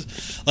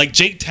stances? Like,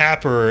 Jake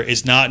Tapper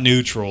is not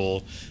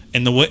neutral,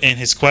 and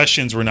his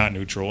questions were not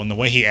neutral, and the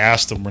way he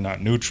asked them were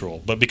not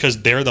neutral. But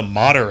because they're the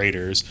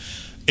moderators,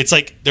 it's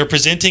like they're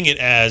presenting it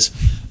as,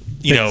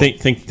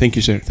 Thank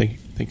you, sir. Thank you.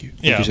 Thank you,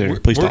 sir.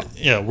 Please stop.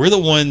 Yeah, we're the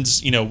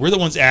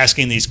ones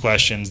asking these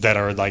questions that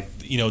are like,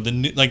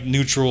 the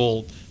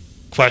neutral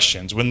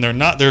questions, when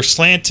they're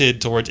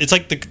slanted towards, it's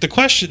like the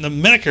question, the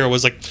Medicare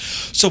was like,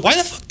 so why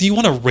the fuck do you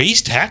want to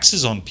raise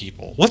taxes on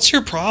people? What's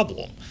your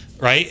problem?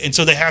 Right? And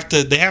so they have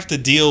to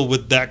deal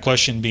with that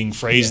question being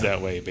phrased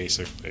that way,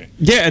 basically.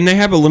 Yeah, and they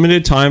have a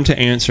limited time to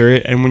answer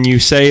it. And when you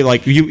say,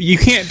 like, you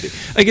can't,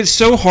 like, it's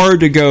so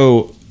hard to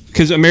go,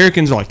 because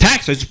Americans are like,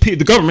 taxes, the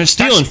government's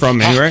stealing from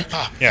me, right?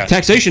 Yeah.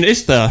 Taxation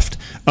is theft.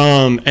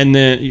 And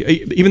then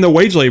even though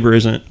wage labor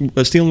isn't,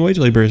 stealing wage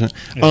labor isn't.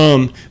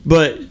 Yeah.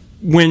 But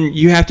when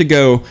you have to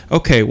go,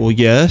 okay, well,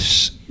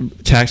 yes,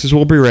 taxes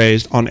will be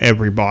raised on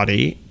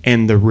everybody,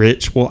 and the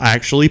rich will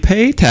actually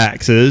pay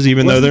taxes,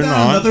 even though they're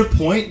not. Another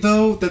point,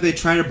 though, that they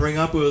try to bring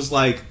up was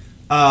like,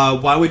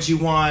 why would you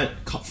want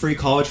free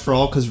college for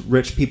all? Because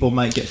rich people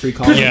might get free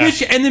college. Yeah.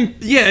 And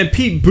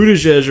Pete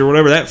Buttigieg or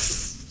whatever, that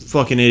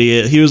fucking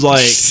idiot, he was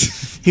like,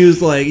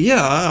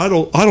 yeah, I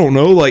don't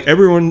know, like,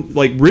 everyone,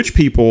 like, rich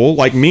people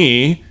like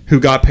me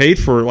who got paid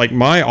for, like,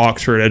 my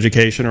Oxford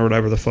education or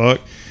whatever the fuck.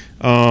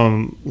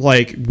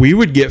 Like, we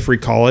would get free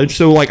college,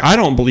 so, like, I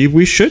don't believe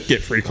we should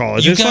get free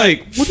college. It's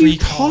like, what are you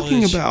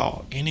talking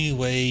about?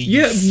 Anyway,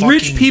 yeah,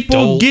 rich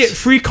people get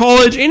free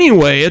college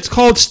anyway. It's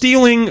called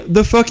stealing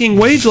the fucking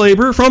wage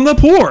labor from the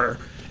poor.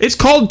 It's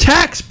called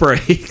tax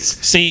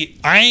breaks.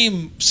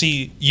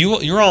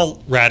 You're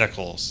all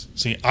radicals.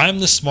 See, I'm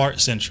the smart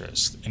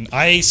centrist, and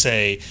I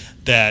say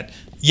that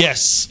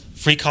yes,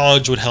 free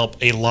college would help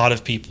a lot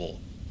of people,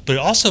 but it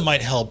also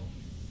might help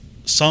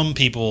some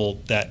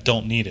people that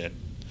don't need it.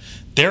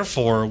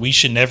 Therefore, we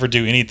should never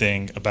do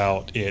anything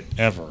about it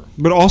ever.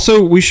 But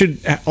also, we should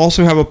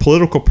also have a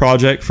political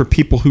project for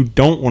people who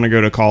don't want to go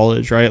to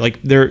college, right?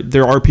 Like,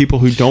 there are people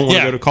who don't want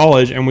to go to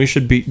college, and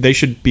they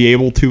should be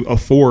able to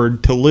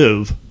afford to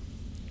live.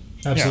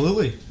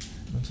 Absolutely.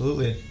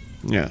 Absolutely.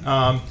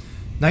 Yeah.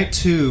 Night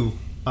 2,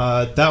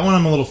 that one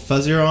I'm a little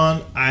fuzzier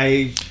on.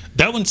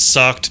 That one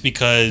sucked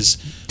because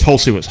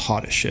Tulsi was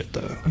hot as shit,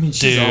 though. I mean,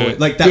 she's always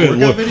like that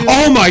workout video.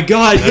 Oh my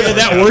god, yeah,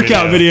 that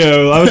workout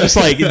video. I was just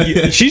like,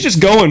 she's just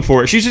going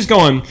for it. She's just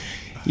going,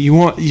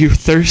 you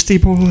thirsty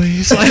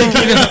boys? Like,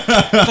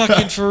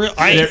 fucking for real.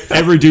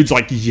 Every dude's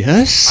like,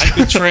 yes.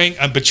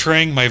 I'm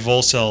betraying my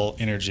Volcel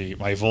energy,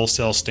 my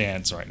Volcel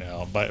stance right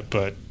now.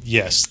 But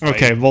yes.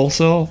 Okay,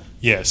 Volcel.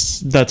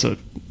 Yes, that's a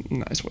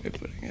nice way of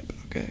putting it.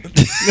 Okay.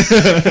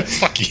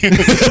 Fuck you.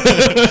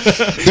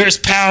 There's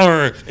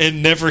power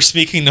in never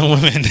speaking to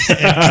women and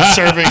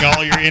conserving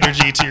all your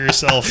energy to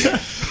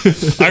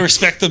yourself. I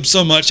respect them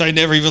so much I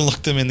never even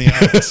look them in the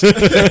eyes,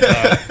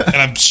 and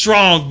I'm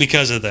strong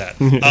because of that.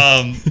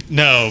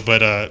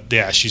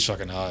 Yeah, she's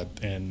fucking hot,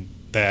 and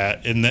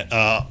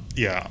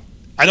yeah.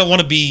 I don't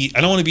want to be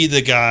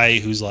the guy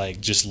who's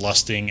like just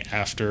lusting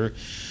after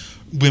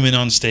women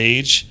on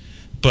stage,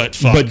 but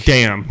fuck. But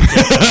damn.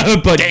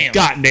 But damn.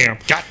 Goddamn.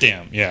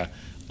 Yeah.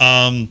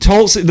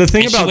 Tulsi, the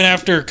thing about she went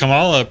after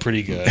Kamala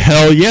pretty good.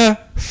 Hell yeah,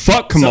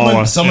 fuck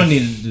Kamala. Someone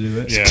needed to do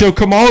it. Yeah. So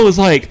Kamala was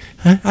like,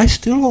 I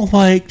still don't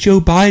like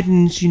Joe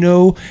Biden's,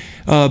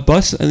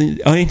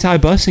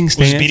 anti-busing stance.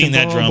 Was beating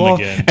that drum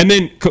again. And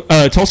then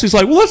Tulsi's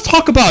like, well, let's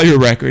talk about your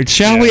record,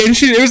 shall we? And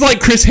it was like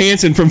Chris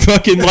Hansen from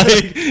fucking Catch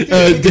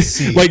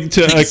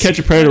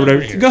a Predator or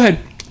whatever. Go ahead,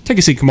 take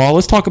a seat, Kamala.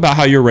 Let's talk about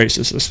how you're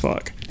racist as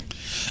fuck.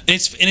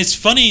 It's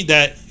funny,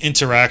 that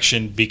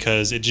interaction,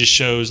 because it just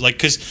shows, like,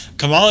 because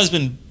Kamala's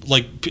been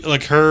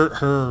like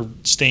her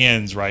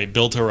stands, right,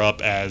 built her up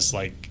as,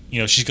 like,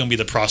 she's gonna be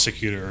the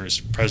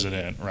prosecutor's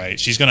president, right?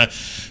 She's gonna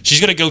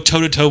go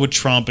toe to toe with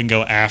Trump and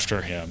go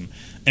after him,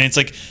 and it's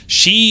like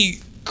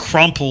she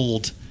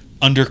crumpled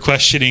under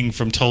questioning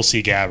from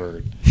Tulsi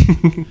Gabbard.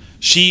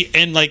 She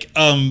and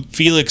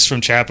Felix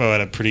from Chapo had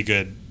a pretty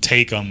good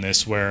take on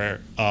this, where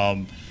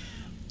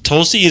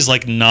Tulsi is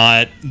like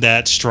not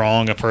that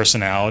strong a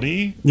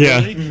personality. Yeah,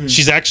 really. Mm-hmm.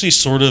 She's actually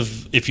sort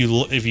of, if you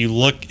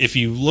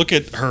look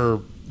at her,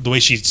 the way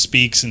she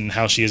speaks and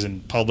how she is in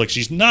public,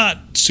 she's not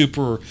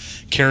super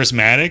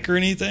charismatic or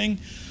anything.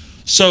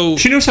 So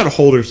she knows how to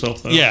hold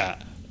herself, though.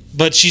 Yeah,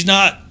 but she's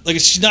not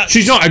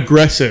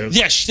aggressive.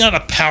 Yeah, she's not a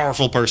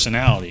powerful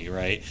personality,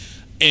 right?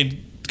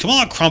 And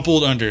Kamala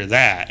crumpled under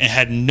that and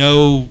had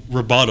no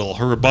rebuttal.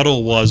 Her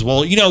rebuttal was,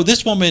 well,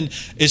 this woman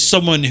is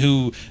someone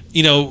who,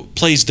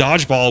 plays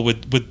dodgeball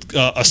with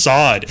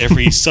Assad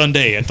every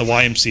Sunday at the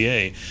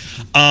YMCA.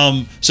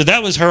 So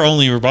that was her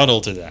only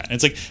rebuttal to that. And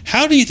it's like,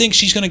 how do you think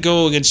she's going to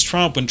go against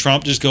Trump when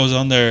Trump just goes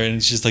on there and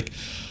it's just like,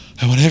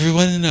 I want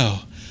everyone to know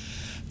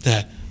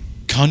that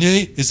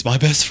Kanye is my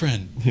best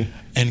friend. Yeah.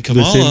 And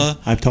Kamala... Listen,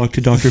 I've talked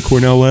to Dr.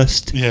 Cornel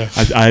West. Yeah.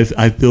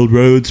 I've built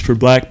roads for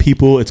black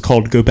people. It's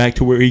called Go Back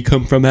to Where You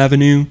Come From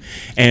Avenue.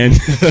 And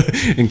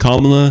and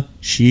Kamala,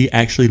 she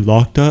actually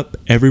locked up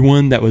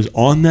everyone that was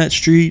on that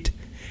street.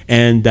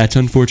 And that's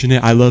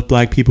unfortunate. I love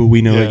black people.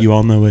 We know it. You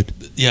all know it.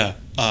 Yeah.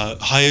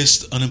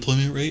 Highest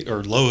unemployment rate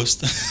or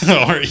lowest?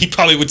 Or he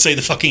probably would say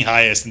the fucking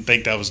highest and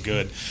think that was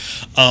good.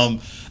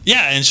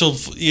 Yeah, and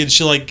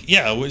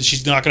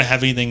she's not going to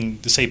have anything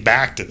to say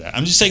back to that.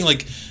 I'm just saying,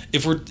 like,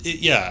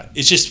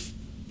 it's just,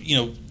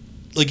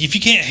 like, if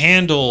you can't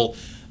handle,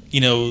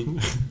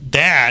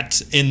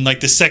 that in,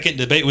 like, the second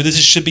debate, this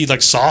should be,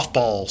 like,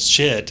 softball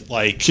shit,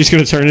 like... She's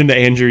going to turn into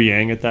Andrew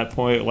Yang at that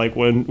point, like,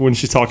 when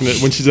she's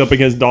when she's up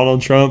against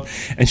Donald Trump,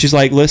 and she's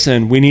like,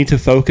 listen, we need to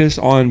focus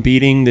on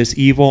beating this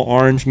evil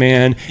orange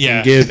man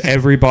and give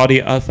everybody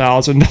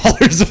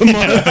 $1,000 a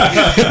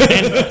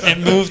month.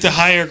 and move to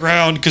higher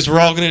ground, because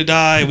we're all going to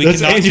die. We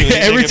cannot Andrew, do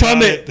anything every time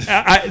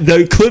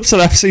the clips that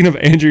I've seen of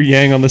Andrew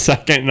Yang on the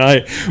second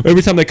night,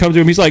 every time they come to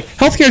him, he's like,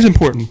 healthcare is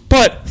important,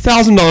 but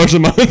 $1,000 a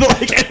month,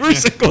 like, every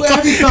single time.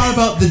 Have you thought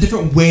about the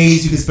different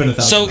ways you could spend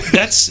 $1,000? So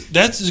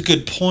that's a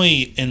good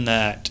point in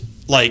that,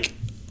 like,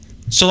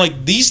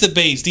 these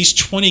debates, these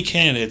 20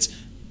 candidates,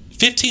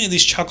 15 of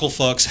these chuckle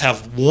fucks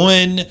have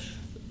one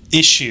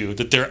issue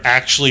that they're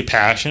actually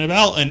passionate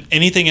about, and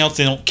anything else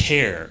they don't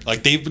care.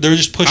 Like, they're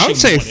just pushing. I would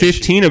say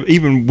 15 of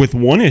even with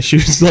one issue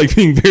is like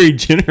being very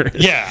generous.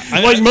 Yeah,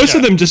 most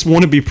of them just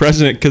want to be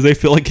president because they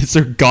feel like it's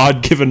their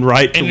God-given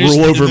right to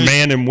rule over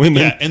man and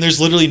women. Yeah, and there's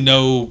literally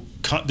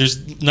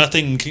there's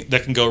nothing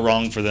that can go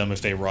wrong for them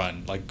if they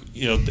run. Like,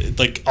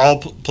 like all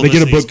publicity. They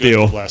get a book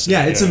deal.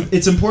 Yeah,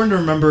 it's important to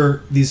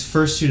remember these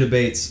first two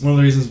debates. One of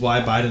the reasons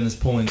why Biden is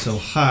polling so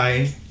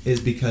high is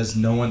because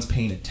no one's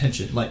paying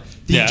attention. Like,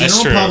 the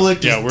general public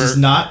does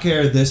not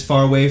care this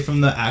far away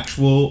from the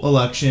actual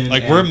election.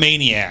 Like, we're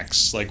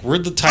maniacs. Like, we're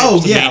the type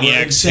of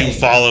maniacs who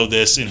follow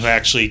this and who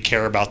actually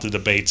care about the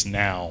debates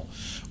now.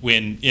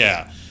 When,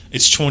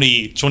 it's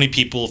 20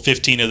 people,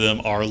 15 of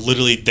them are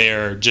literally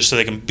there just so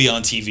they can be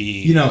on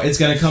TV. It's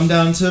going to come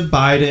down to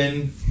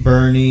Biden,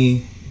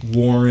 Bernie,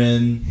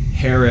 Warren,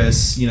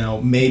 Harris,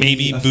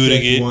 maybe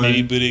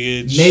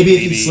Buttigieg, maybe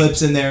if he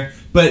slips in there.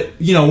 But,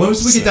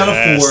 once we get down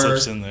to 4...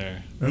 slips in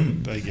there.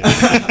 Once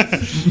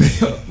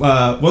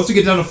we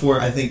get down to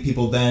 4, I think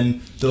people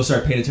they'll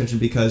start paying attention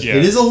because it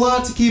is a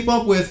lot to keep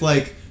up with,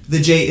 like, the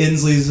Jay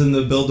Insleys and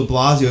the Bill de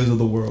Blasios of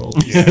the world.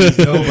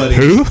 Nobody.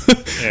 Who? Yeah,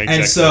 exactly.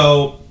 And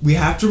so we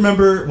have to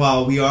remember,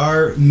 while we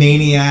are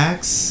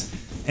maniacs,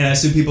 and I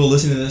assume people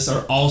listening to this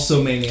are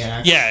also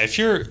maniacs. Yeah, if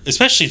you're,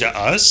 especially to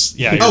us,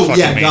 you're fucking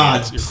maniacs.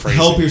 God, you're crazy.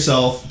 Help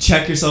yourself.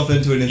 Check yourself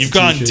into an institution.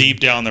 You've gone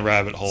deep down the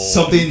rabbit hole.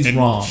 Something's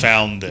wrong.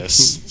 Found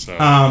this.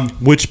 So.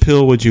 Which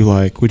pill would you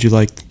like? Would you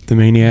like the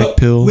maniac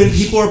pill? When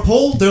people are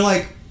polled, they're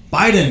like,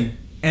 Biden.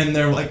 And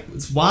they're like,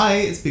 why?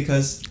 It's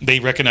because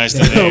they recognize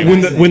the name.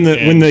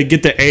 when they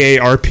get the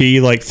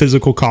AARP like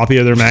physical copy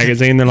of their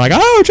magazine, they're like,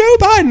 oh, Joe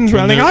Biden's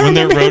running. I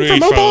remember him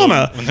from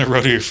Obama. When they're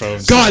rotary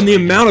phones. God, and the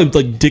amount of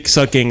like dick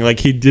sucking like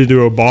he did to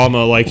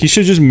Obama, like he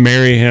should just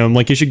marry him.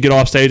 Like he should get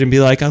off stage and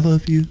be like, I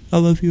love you,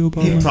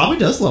 Obama. He probably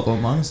does love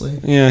him, honestly.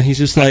 Yeah, he's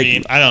just like.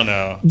 I don't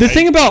know. The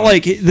thing about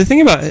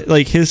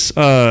his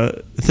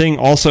thing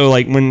also,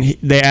 like when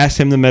they asked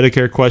him the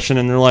Medicare question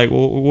and they're like,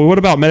 well, what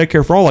about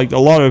Medicare for all? Like a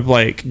lot of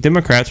like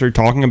Democrats are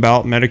talking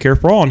about Medicare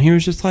for all, and he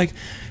was just like,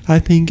 I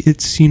think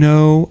it's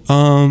crapping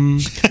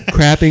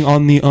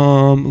on the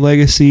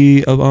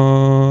legacy of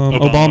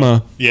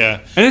Obama.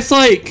 Yeah, and it's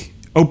like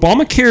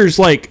Obamacare is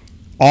like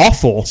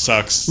awful,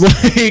 sucks.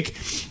 Like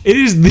it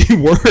is the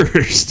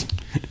worst.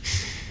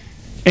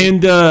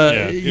 And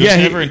it was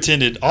never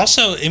intended.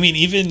 Also, I mean,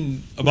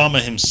 even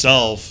Obama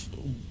himself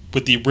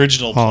with the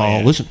original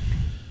plan. Oh, listen.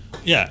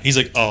 Yeah, he's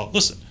like,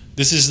 listen.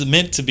 This is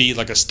meant to be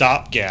like a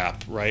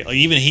stopgap, right? Like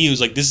even he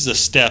was like, this is a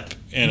step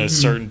in a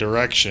certain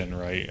direction,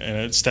 right?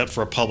 And a step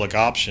for a public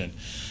option.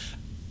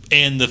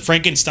 And the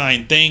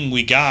Frankenstein thing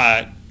we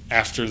got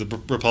after the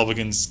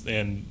Republicans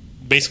and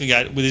basically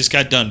we just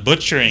got done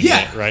butchering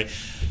it, right?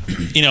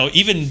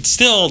 Even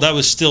still, that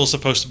was still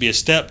supposed to be a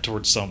step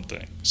towards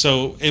something.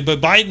 So, but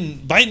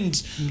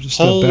Biden's just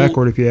whole step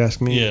backward, if you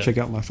ask me. Check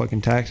out my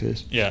fucking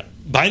taxes. Yeah,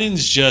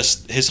 Biden's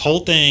just his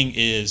whole thing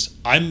is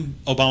I'm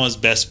Obama's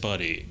best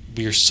buddy.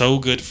 We are so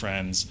good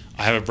friends.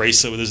 I have a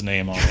bracelet with his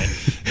name on it.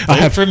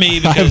 Vote for me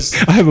because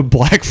I have a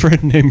black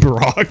friend named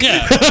Barack.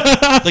 Yeah.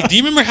 Like, do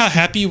you remember how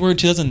happy you were in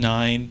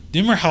 2009? Do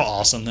you remember how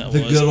awesome that was?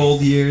 The good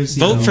old years.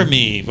 Vote for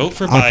me. Vote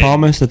for Biden. I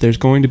promise that there's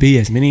going to be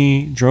as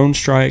many drone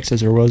strikes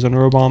as there was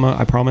under Obama.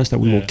 I promise that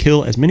we will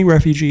kill as many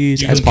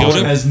refugees as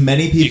possible. As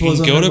many people as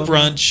you can go to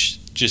brunch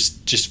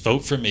just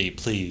vote for me,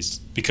 please,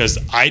 because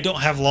I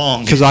don't have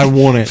long. Because I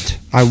want it.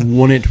 I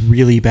want it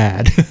really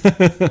bad.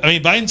 I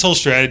mean, Biden's whole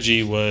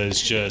strategy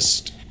was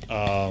just,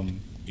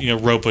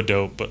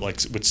 rope-a-dope, but like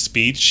with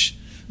speech.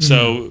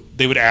 So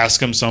they would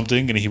ask him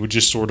something, and he would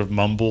just sort of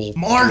mumble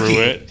malarkey.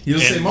 Through it. He'll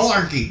say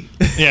malarkey.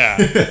 Yeah,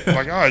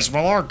 like, oh, it's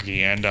malarkey,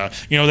 and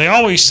they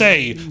always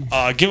say,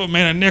 give a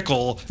man a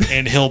nickel,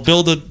 and he'll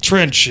build a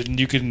trench, and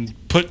you can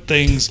put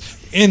things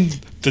in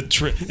the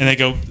trench. And they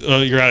go,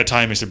 oh, you're out of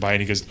time, Mr.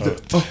 Biden. He goes,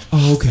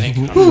 oh okay.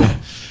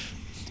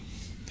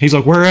 He's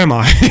like, where am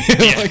I?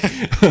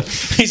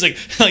 He's like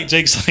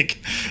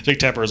Jake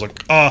Tapper is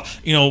like, a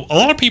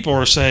lot of people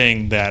are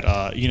saying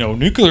that,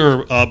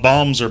 nuclear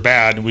bombs are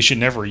bad and we should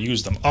never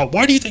use them.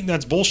 Why do you think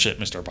that's bullshit,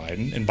 Mr.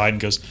 Biden? And Biden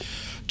goes,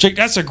 Jake,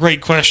 that's a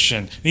great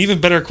question. An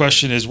even better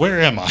question is, where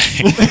am I?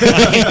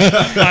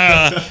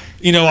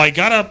 I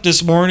got up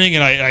this morning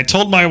and I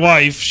told my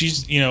wife,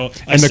 she's, and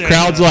the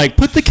crowd's like,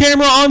 put the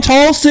camera on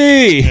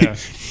Tulsi. Yeah.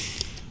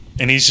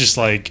 And he's just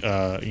like,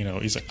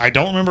 he's like, I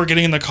don't remember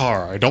getting in the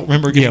car. I don't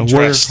remember getting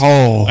dressed.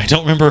 I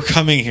don't remember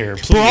coming here.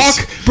 Please.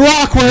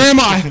 Barack, where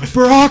am I?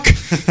 Barack.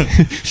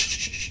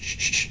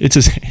 It's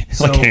his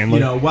like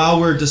handler. While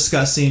we're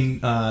discussing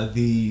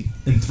the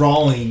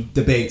enthralling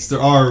debates,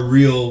 there are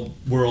real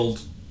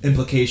world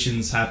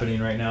implications happening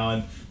right now,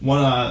 and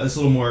one is a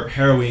little more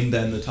harrowing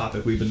than the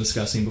topic we've been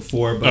discussing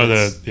before.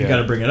 But you got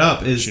to bring it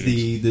up. Is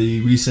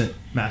the recent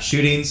mass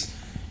shootings?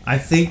 I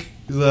think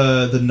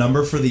the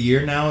number for the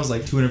year now is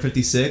like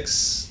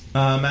 256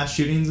 mass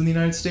shootings in the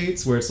United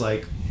States, where it's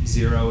like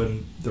 0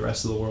 in the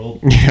rest of the world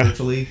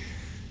virtually.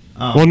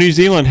 Well, New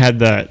Zealand had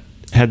that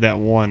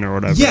one or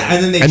whatever. Yeah,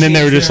 and then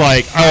they were just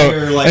like,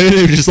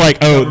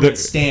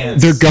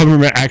 their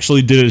government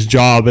actually did its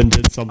job and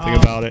did something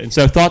about it. And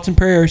so thoughts and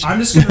prayers. I'm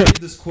just going to read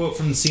this quote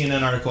from the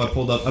CNN article I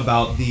pulled up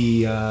about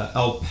the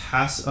El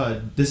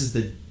Paso. This is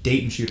the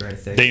Dayton shooter, I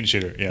think. Dayton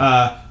shooter,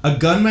 yeah. A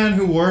gunman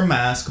who wore a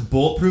mask,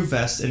 bulletproof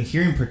vest, and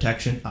hearing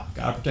protection,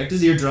 gotta protect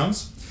his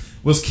eardrums,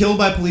 was killed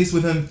by police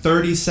within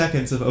 30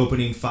 seconds of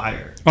opening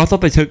fire. Oh, I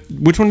thought they took...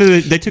 Which one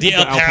did they took? The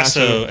El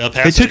Paso.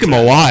 They took him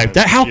alive.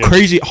 How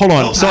crazy... Hold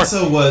on. El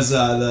Paso was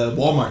the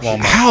Walmart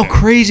shooter. How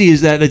crazy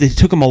is that they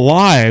took him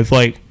alive?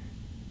 Like,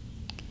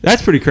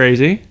 that's pretty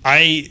crazy.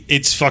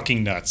 It's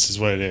fucking nuts is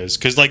what it is.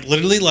 Because, like,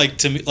 literally, like,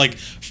 to me,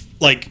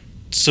 like...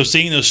 So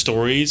seeing those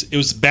stories, it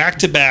was back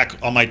to back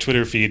on my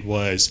Twitter feed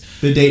was...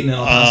 The Dayton and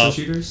El Paso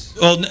shooters?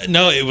 Well,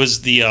 no, it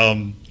was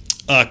the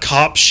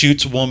cop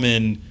shoots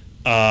woman...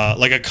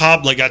 like a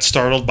cop got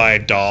startled by a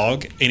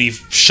dog and he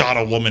shot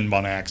a woman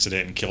on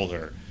accident and killed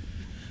her,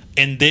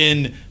 and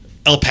then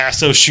El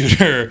Paso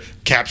shooter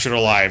captured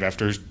alive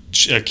after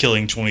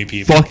killing 20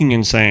 people. Fucking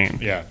insane.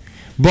 Yeah,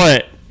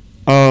 but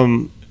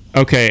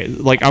okay,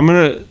 like I'm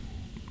not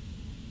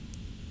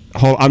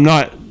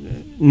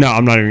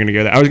even gonna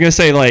go there. I was gonna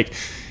say, like,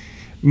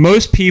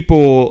 most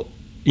people,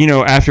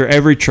 after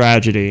every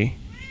tragedy,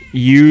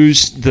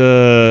 use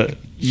the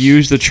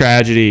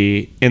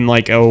tragedy in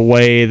like a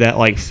way that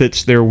like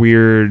fits their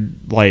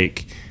weird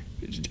like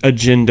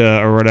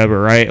agenda or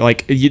whatever, right?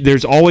 Like,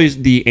 there's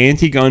always the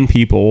anti-gun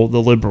people, the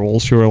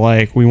liberals, who are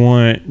like, we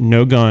want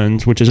no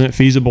guns, which isn't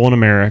feasible in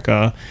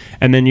America.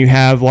 And then you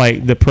have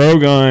like the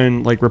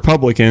pro-gun like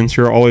Republicans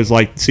who are always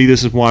like, see,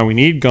 this is why we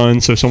need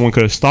guns, so someone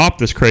could have stopped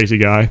this crazy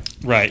guy.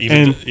 Right.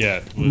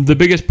 The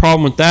biggest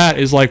problem with that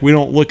is like we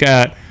don't look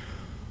at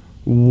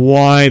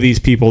why these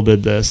people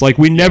did this. Like,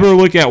 we never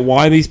look at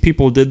why these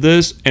people did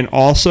this, and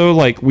also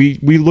like we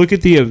look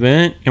at the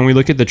event and we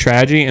look at the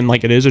tragedy, and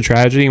like it is a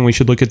tragedy and we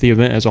should look at the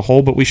event as a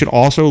whole, but we should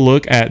also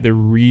look at the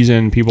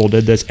reason people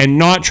did this and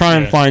not try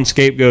and find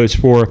scapegoats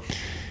for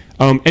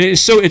and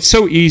it's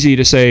so easy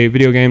to say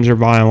video games are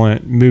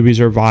violent, movies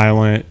are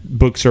violent,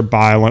 books are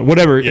violent,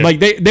 whatever.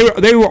 Like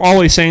they were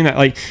always saying that.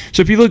 Like,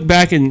 so if you look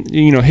back in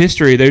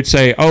history, they'd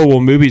say, oh well,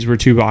 movies were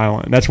too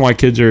violent, that's why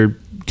kids are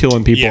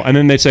killing people, and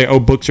then they say, oh,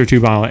 books are too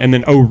violent, and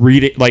then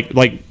read it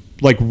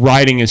like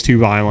writing is too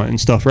violent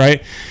and stuff,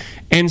 right?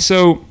 And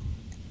so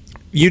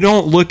you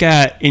don't look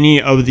at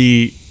any of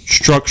the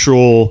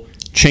structural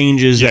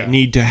changes that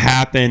need to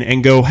happen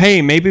and go,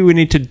 hey, maybe we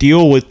need to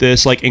deal with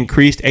this like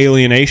increased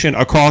alienation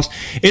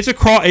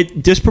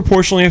it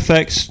disproportionately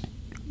affects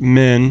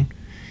men,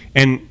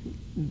 and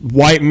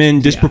white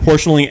men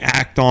disproportionately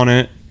act on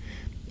it.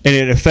 And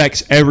it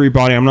affects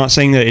everybody. I'm not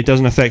saying that it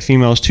doesn't affect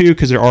females too,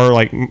 because there are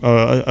like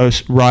a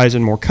rise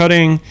in more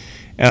cutting,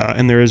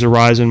 and there is a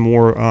rise in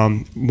more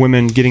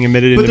women getting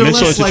admitted into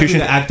mental institutions. But they're less likely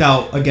to act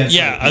out against.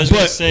 Yeah, I was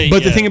going to say.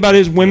 But the thing about it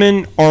is,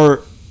 women are,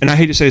 and I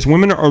hate to say this,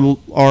 women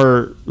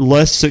are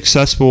less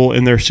successful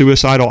in their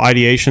suicidal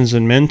ideations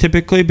than men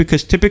typically,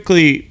 because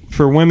typically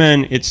for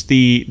women it's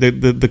the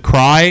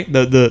cry,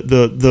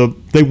 the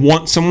they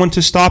want someone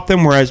to stop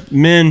them, whereas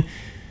men.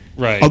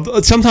 Right.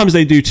 Sometimes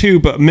they do too,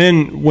 but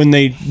men, when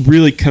they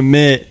really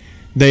commit,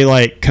 they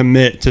like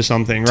commit to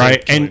something,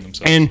 right?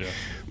 And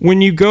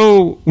when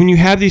you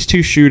have these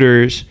two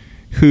shooters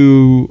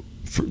who,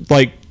 for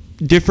like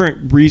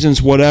different reasons,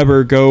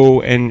 whatever,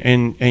 go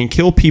and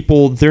kill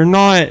people, they're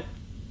not.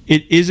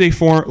 It is a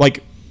form,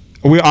 like,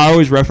 I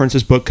always reference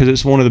this book because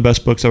it's one of the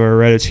best books I've ever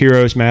read. It's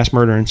Heroes, Mass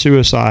Murder, and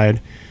Suicide.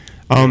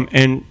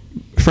 And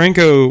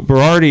Franco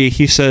Berardi,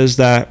 he says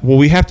that, well,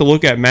 we have to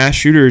look at mass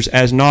shooters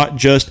as not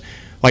just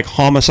like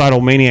homicidal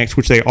maniacs,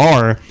 which they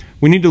are.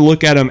 We need to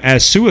look at them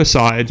as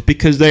suicides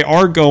because they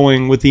are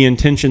going with the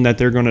intention that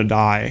they're going to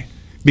die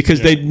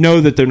because they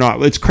know that they're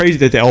not. It's crazy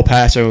that the El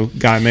Paso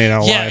guy made it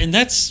out alive. Yeah, and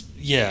that's,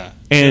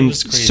 And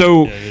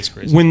so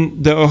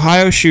when the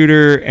Ohio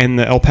shooter and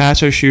the El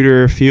Paso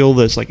shooter feel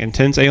this like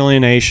intense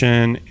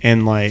alienation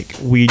and like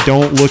we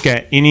don't look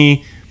at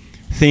anything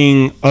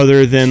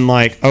other than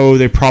like, oh,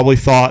 they probably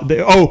thought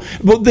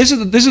this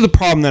is the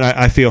problem that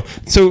I feel.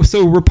 So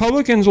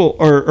Republicans will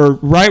or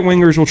right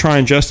wingers will try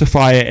and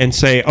justify it and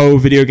say, oh,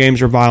 video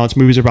games are violence,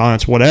 movies are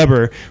violence,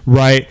 whatever,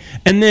 right?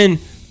 And then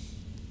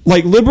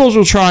like liberals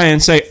will try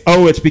and say,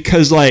 oh, it's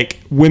because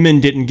like women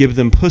didn't give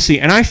them pussy.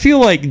 And I feel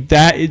like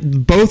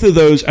that both of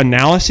those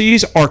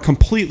analyses are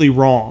completely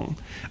wrong.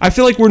 I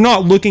feel like we're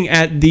not looking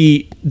at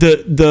the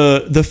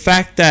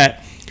fact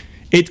that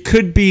it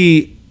could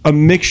be a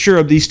mixture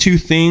of these two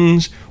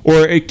things,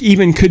 or it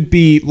even could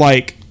be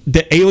like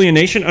the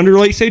alienation under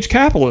late stage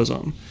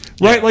capitalism.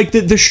 Right? Yeah. Like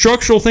the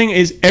structural thing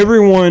is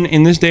everyone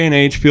in this day and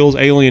age feels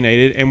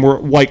alienated, and we're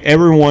like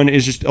everyone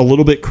is just a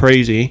little bit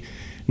crazy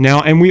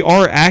now, and we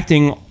are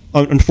acting.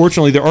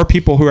 Unfortunately, there are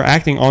people who are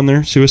acting on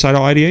their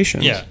suicidal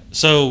ideations. Yeah.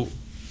 So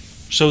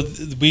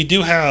we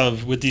do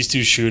have with these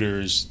two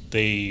shooters,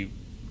 different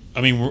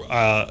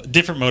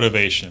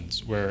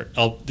motivations. Where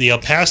the El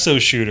Paso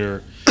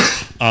shooter,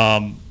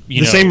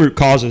 the same root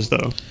causes,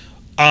 though.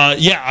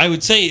 I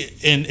would say,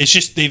 and it's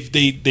just they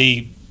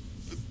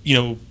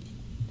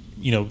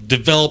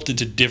developed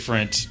into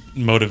different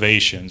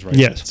motivations, right?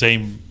 Yes.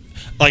 Same.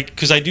 Like,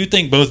 because I do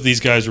think both of these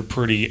guys were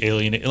pretty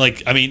alien.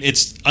 Like, I mean,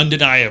 it's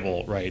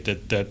undeniable, right,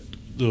 that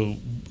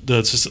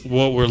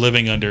what we're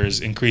living under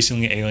is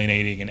increasingly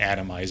alienating and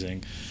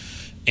atomizing,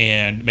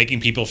 and making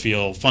people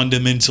feel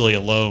fundamentally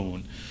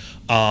alone.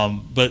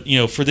 But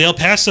for the El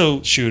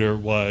Paso shooter,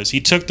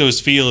 he took those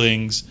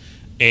feelings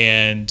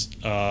and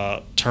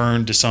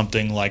turned to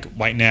something like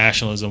white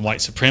nationalism,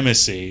 white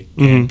supremacy,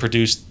 and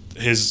produced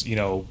his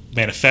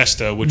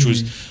manifesto, which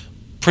was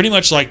pretty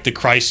much like the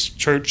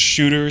Christchurch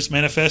shooters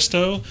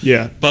manifesto.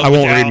 Yeah, but I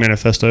won't read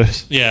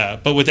manifestos. Yeah,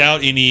 but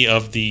without any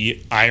of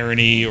the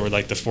irony or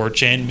like the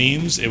 4chan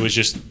memes. It was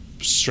just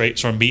straight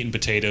from meat and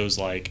potatoes,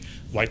 like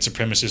white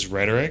supremacist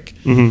rhetoric.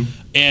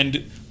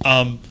 And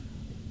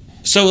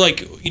so like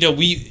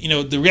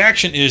the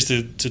reaction is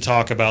to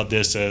talk about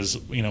this as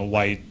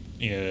white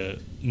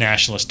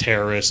nationalist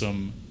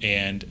terrorism,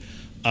 and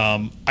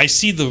I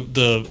see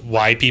the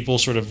why people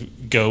sort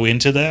of go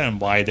into that and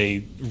why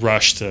they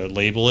rush to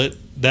label it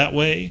that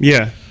way.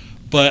 Yeah,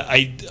 but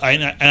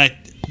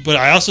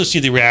I also see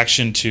the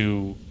reaction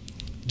to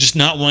just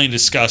not wanting to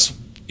discuss,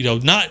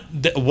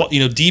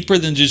 deeper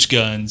than just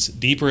guns,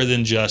 deeper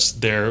than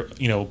just their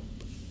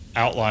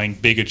outlying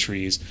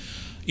bigotries.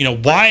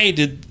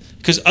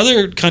 Because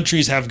other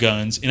countries have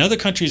guns and other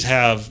countries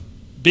have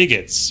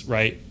bigots,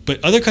 right?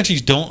 But other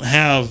countries don't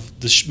have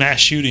the mass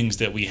shootings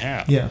that we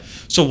have. Yeah.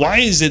 So why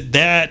is it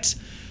that?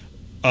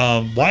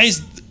 Why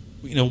is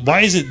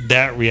it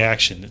that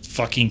reaction? It's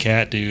fucking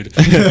cat, dude.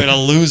 I'm gonna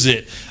lose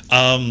it.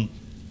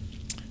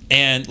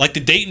 And like the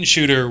Dayton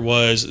shooter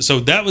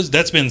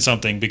that's been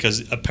something,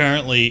 because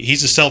apparently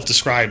he's a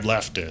self-described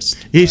leftist.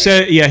 He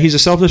said, he's a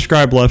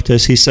self-described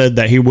leftist. He said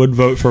that he would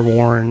vote for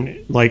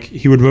Warren, like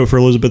he would vote for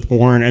Elizabeth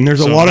Warren. And there's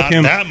a lot of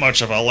him. Not that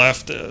much of a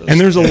leftist. And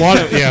there's a lot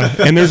of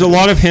and there's a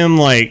lot of him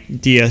like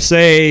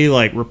DSA,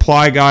 like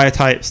reply guy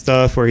type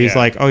stuff where he's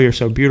like, oh, you're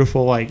so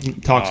beautiful,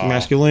 like toxic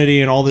masculinity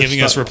and all this.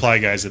 Giving us reply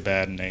guys a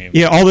bad name.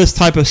 Yeah, all this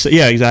type of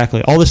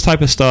exactly, all this type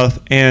of stuff,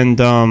 and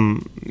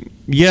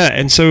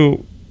and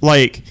so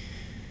like.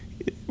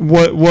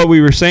 What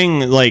we were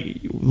saying, like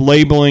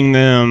labeling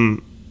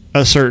them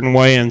a certain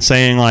way and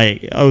saying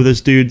like, oh, this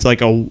dude's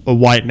like a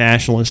white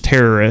nationalist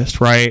terrorist,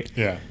 right?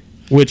 Yeah.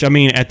 Which I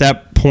mean, at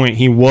that point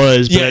he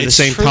was, but at the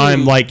same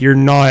time, like you're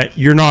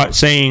not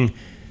saying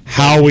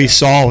how we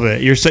solve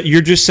it.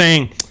 You're just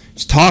saying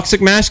it's toxic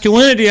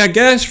masculinity, I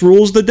guess,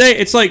 rules the day.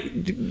 It's like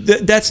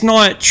that's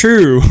not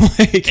true.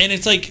 And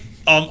it's like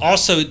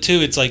also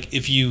too, it's like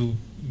if you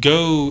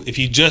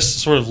just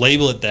sort of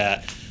label it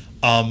that.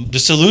 The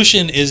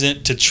solution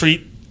isn't to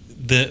treat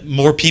the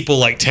more people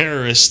like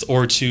terrorists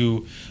or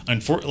to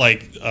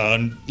like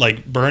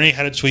Bernie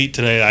had a tweet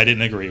today I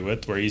didn't agree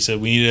with where he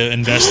said we need to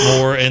invest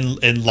more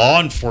in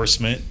law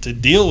enforcement to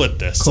deal with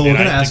this. Cole, we're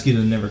going to ask you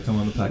to never come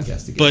on the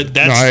podcast again. But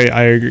that's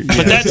I agree.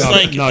 But that's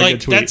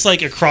that's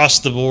like across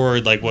the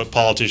board, like what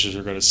politicians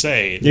are going to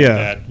say.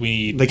 That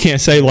they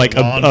can't say like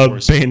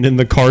abandon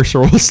the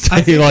carceral state.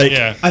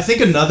 I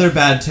think another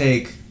bad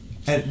take,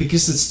 and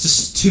because it's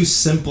just too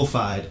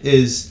simplified,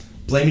 is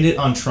blaming it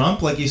on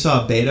Trump. Like you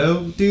saw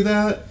Beto do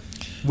that,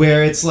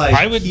 where it's like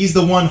he's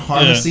the one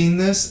harnessing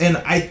this, and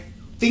I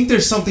think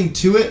there's something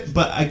to it.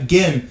 But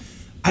again,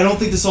 I don't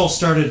think this all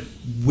started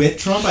with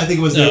Trump. I think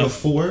it was there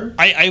before.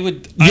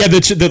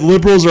 The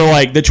liberals are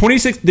like the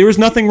 26. There was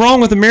nothing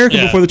wrong with America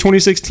before the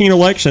 2016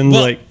 election.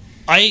 Well, like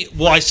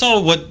I saw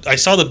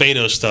the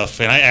Beto stuff,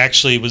 and I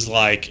actually was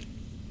like,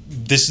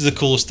 this is the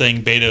coolest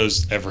thing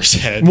Beto's ever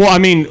said. Well, I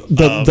mean,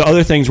 the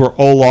other things were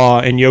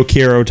Ola and Yo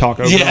Quiero talk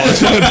over. Yeah.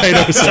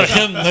 Beto said. So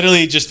him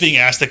literally just being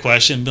asked the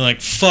question, being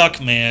like,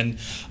 fuck, man,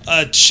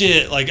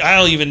 shit, like, I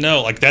don't even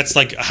know. Like, that's,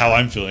 like, how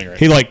I'm feeling right now.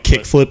 He, like,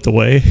 kick-flipped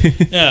away.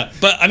 Yeah,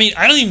 but, I mean,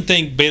 I don't even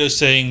think Beto's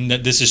saying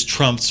that this is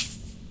Trump's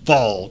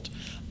fault.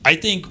 I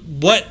think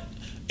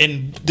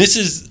this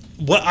is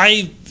what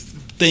I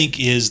think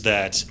is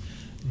that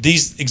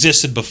these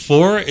existed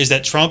before, is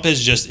that Trump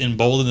has just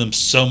emboldened them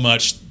so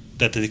much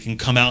that they can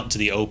come out into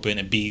the open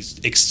and be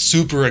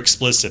super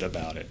explicit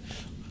about it.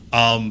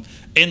 And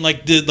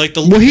like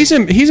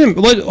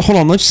the hold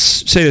on, let's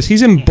say this.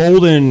 He's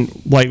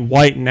emboldened like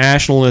white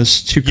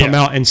nationalists to come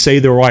out and say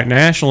they're white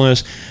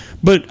nationalists,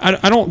 but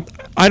I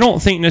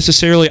don't think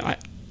necessarily.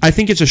 I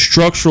think it's a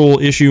structural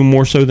issue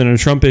more so than a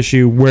Trump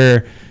issue,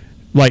 where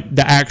like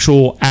the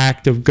actual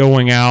act of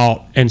going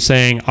out and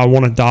saying, I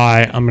want to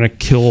die, I'm going to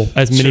kill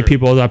as many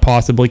people as I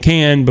possibly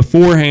can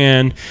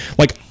beforehand,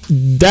 like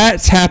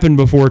that's happened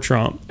before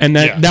Trump, and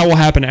that will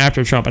happen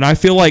after Trump. And I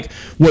feel like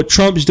what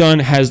Trump's done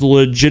has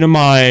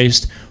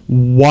legitimized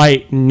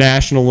white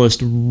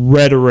nationalist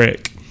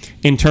rhetoric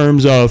in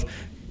terms of,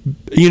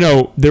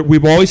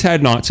 we've always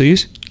had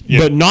Nazis.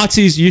 Yep. But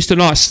Nazis used to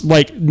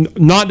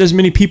not as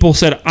many people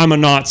said, I'm a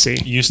Nazi.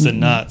 Used to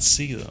not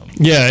see them.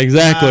 Yeah,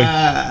 exactly.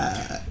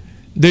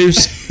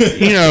 There's,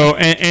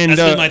 and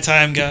that's been my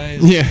time,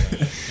 guys. Yeah.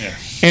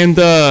 And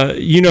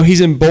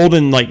he's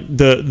emboldened like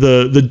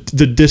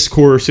the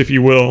discourse, if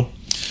you will.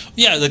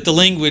 Yeah, like the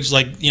language,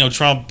 like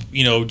Trump,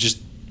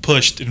 just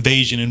pushed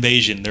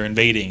invasion. They're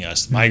invading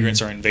us.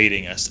 Migrants are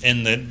invading us.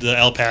 And the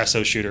El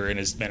Paso shooter in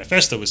his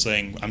manifesto was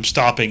saying, I'm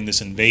stopping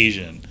this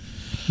invasion.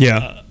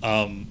 Yeah.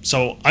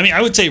 So I mean,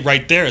 I would say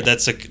right there,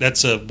 that's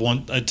a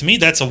one. To me,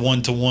 that's a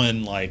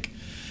 1-to-1. Like,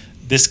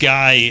 this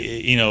guy,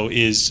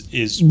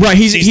 is right.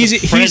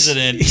 He's the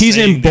president. He's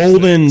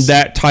emboldened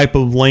that type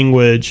of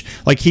language.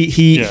 Like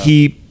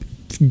he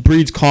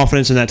breeds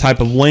confidence in that type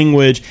of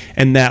language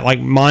and that like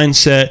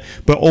mindset.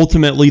 But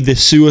ultimately, the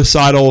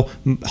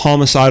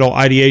homicidal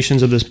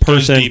ideations of this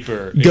person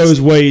goes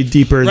way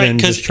deeper than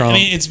just Trump. I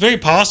mean, it's very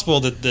possible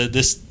that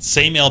this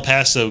same El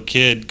Paso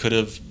kid could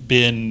have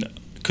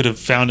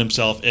found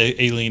himself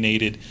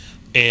alienated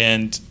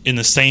and in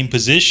the same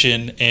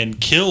position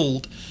and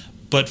killed,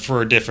 but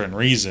for a different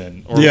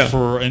reason, or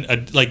for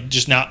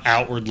just not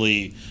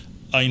outwardly,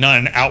 not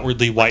an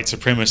outwardly white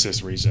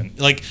supremacist reason.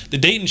 Like the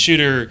Dayton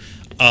shooter,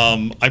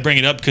 I bring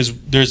it up because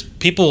there's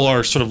people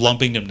are sort of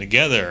lumping them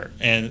together,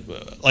 and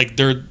like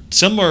they're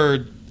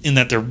similar in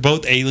that they're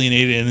both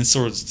alienated and in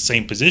sort of the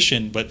same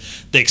position, but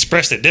they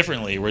expressed it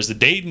differently. Whereas the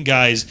Dayton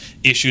guy's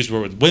issues were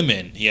with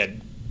women. He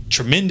had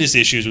tremendous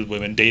issues with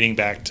women dating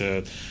back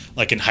to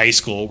like in high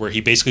school, where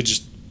he basically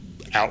just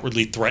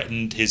outwardly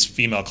threatened his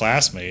female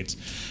classmates.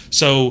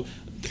 So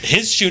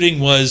his shooting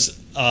was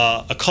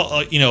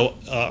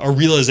a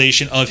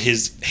realization of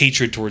his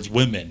hatred towards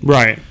women.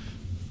 Right.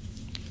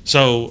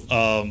 So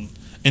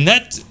and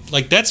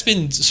that's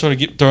been sort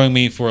of throwing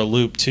me for a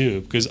loop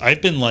too, because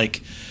I've been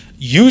like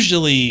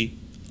usually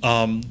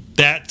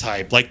that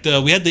type, like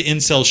we had the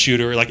incel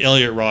shooter like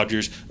Elliot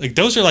Rogers, like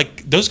those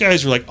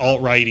guys are like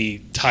alt-righty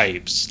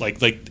types, like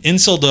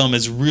inceldom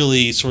is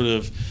really sort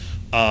of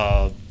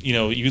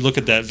you look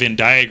at that Venn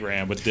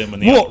diagram with them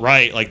and the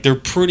alt-right, like they're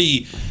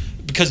pretty,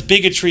 because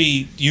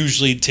bigotry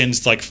usually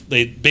tends to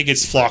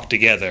bigots flock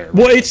together.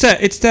 Well, it's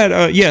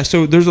that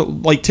so there's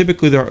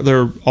typically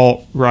they're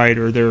alt-right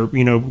or they're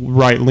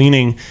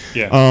right-leaning.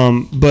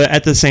 Yeah. But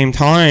at the same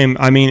time,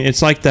 I mean,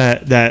 it's like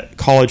that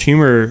College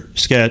Humor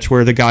sketch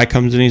where the guy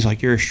comes in, he's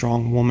like, you're a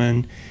strong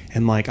woman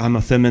and like I'm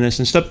a feminist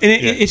and stuff. And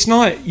it's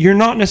not, you're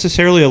not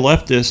necessarily a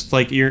leftist,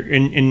 like you're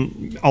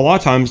in a lot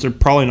of times they're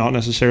probably not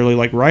necessarily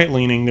like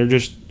right-leaning, they're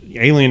just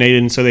alienated,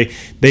 and so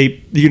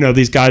they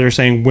these guys are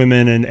saying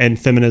women and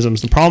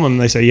feminism's the problem,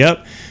 and they say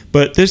yep,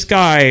 but this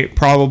guy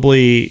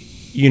probably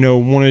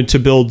wanted to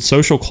build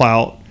social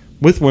clout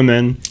with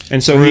women,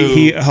 and so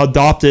he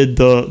adopted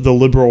the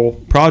liberal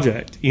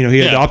project. He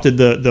adopted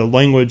the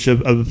language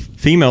of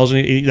females,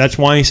 and that's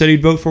why he said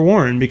he'd vote for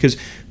Warren, because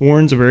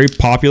Warren's a very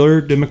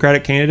popular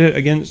Democratic candidate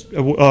against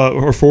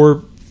or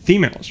for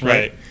females,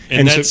 right?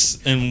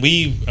 And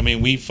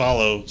we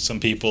follow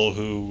some people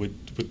who would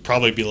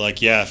probably be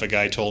like, yeah, if a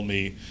guy told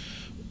me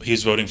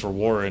he's voting for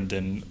Warren,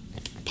 then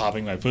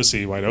popping my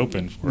pussy wide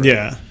open for it.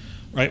 Yeah.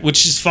 Right,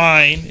 which is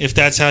fine if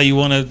that's how you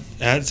want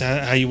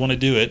to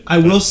do it. I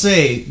will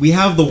say we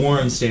have the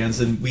Warren stance,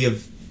 and we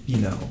have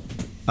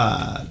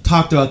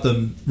talked about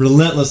them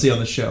relentlessly on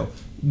the show.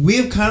 We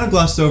have kind of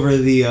glossed over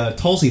the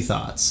Tulsi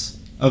thoughts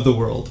of the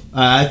world.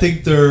 I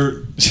think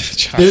there's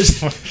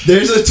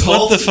a Tulsi,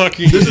 what the fuck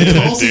are you there's a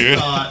doing, Tulsi dude?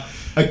 thought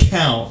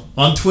account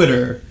on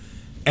Twitter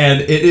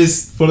and it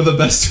is one of the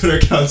best Twitter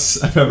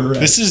accounts I've ever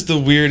read. This is the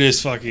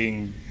weirdest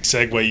fucking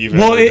segue you've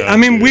ever done. I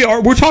mean,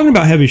 we're talking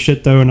about heavy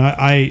shit though, and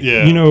I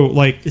you know,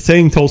 like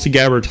saying Tulsi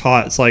Gabbard's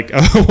hot, it's like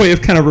a way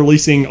of kind of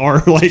releasing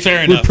our like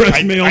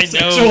repressed male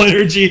sexual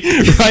energy,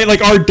 right?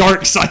 Like our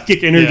dark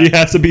psychic energy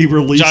has to be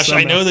released. Josh,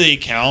 somehow. I know the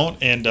account,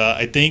 and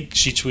I think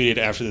she tweeted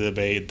after the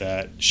debate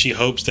that she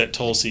hopes that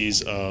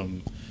Tulsi's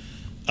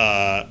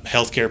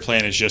healthcare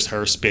plan is just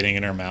her spitting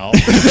in her mouth.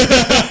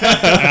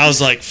 And I was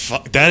like,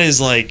 fuck, that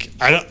is like,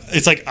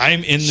 it's like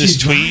I'm in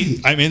this tweet.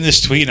 Right. I'm in this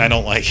tweet and I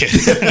don't like it.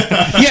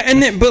 Yeah,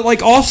 and then, but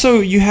like also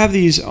you have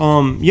these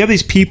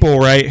people,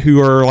 right,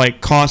 who are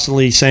like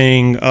constantly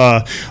saying,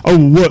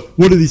 what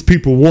do these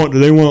people want? Do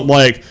they want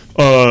like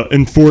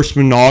enforced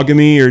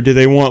monogamy, or do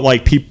they want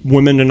like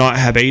women to not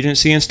have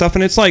agency and stuff?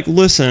 And it's like,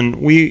 listen,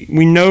 we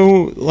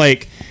know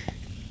like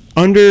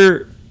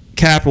under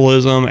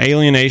capitalism,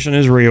 alienation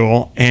is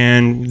real,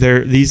 and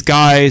these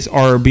guys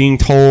are being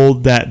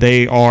told that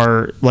they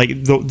are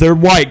like they're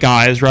white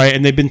guys, right?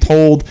 And they've been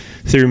told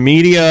through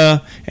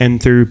media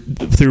and through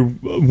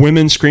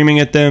women screaming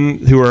at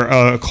them who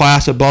are a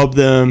class above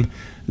them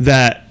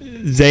that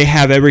they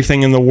have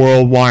everything in the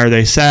world. Why are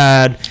they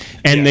sad?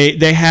 And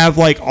they have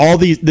like all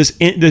this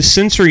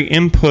sensory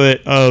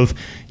input of,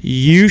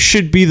 you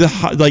should be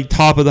the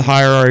top of the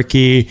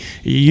hierarchy.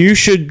 You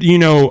should,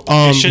 rule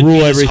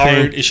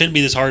everything. It shouldn't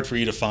be this hard for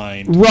you to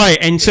find. Right,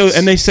 and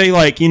they say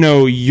like,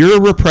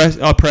 you're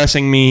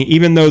oppressing me,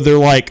 even though they're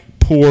like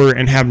poor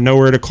and have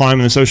nowhere to climb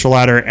in the social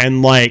ladder,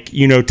 and like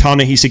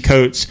Ta-Nehisi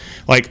Coates,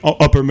 like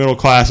upper middle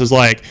class, is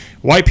like,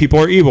 white people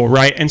are evil,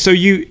 right? And so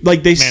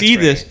they see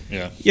this,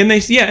 and they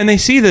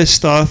see this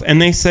stuff,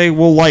 and they say,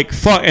 well, like,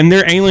 fuck, and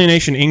their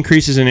alienation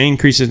increases and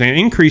increases and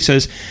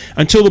increases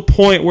until the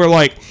point where,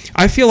 like,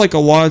 I feel like a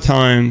lot of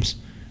times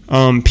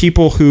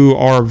people who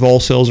are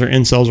volcels or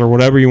incels or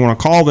whatever you want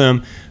to call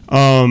them,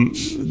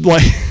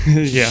 like,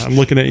 yeah, I'm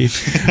looking at you.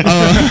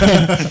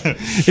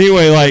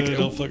 Anyway, like,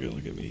 don't fucking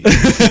look at me.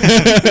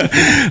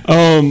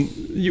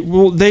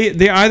 Well,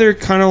 they either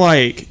kind of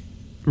like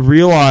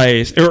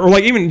realize, or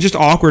like even just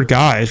awkward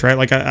guys, right?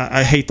 Like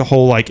I hate the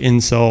whole like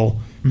incel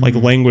like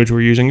language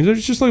we're using.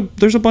 There's just like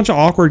there's a bunch of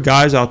awkward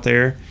guys out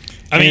there.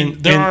 I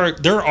mean, there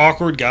are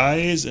awkward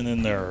guys, and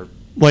then there are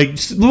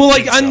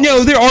incels. I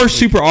know there are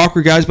super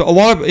awkward guys, but a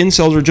lot of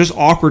incels are just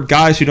awkward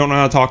guys who don't know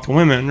how to talk to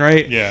women,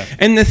 right? Yeah.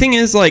 And the thing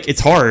is, like, it's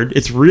hard.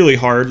 It's really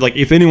hard. Like,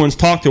 if anyone's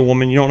talked to a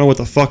woman, you don't know what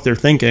the fuck they're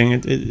thinking.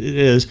 It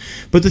is.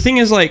 But the thing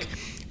is, like,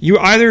 you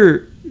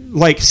either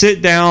like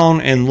sit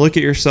down and look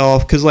at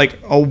yourself, because like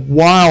a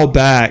while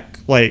back,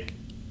 like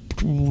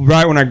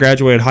right when I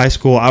graduated high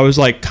school, I was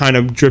like kind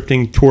of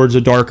drifting towards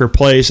a darker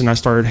place, and I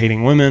started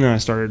hating women, and I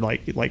started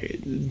like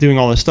doing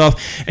all this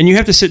stuff. And you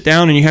have to sit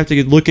down and you have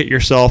to look at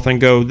yourself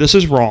and go, this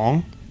is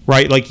wrong,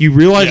 right? Like, you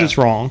realize it's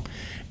wrong,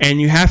 and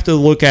you have to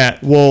look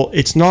at, well,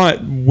 it's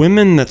not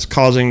women that's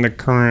causing the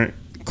current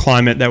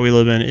climate that we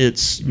live in.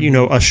 It's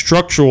a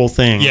structural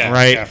thing,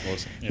 right?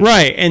 Capitalism. Yeah.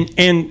 Right.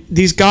 And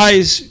these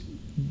guys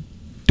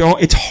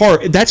don't. It's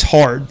hard. That's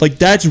hard. Like,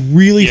 that's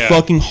really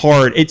fucking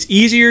hard. It's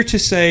easier to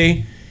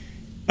say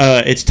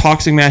it's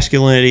toxic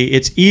masculinity.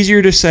 It's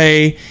easier to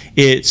say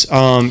it's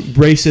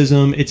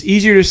racism. It's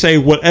easier to say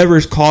whatever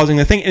is causing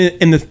the thing.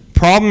 And the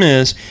problem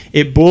is,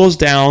 it boils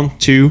down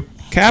to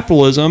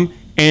capitalism.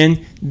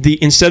 And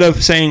instead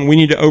of saying we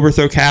need to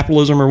overthrow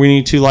capitalism or we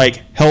need to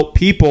like help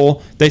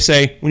people, they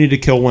say we need to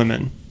kill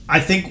women. I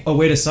think a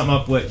way to sum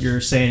up what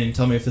you're saying, and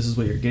tell me if this is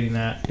what you're getting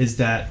at, is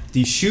that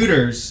these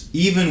shooters,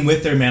 even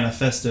with their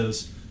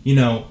manifestos,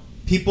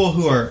 people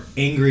who are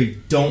angry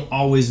don't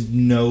always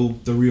know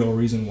the real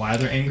reason why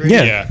they're angry.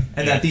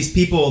 And that these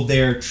people,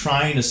 they're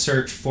trying to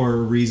search for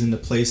a reason to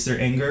place their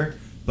anger,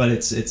 but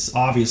it's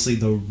obviously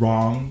the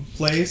wrong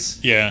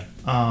place. Yeah.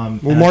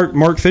 Well,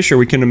 Mark Fisher,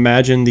 we can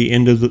imagine the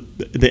end of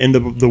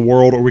the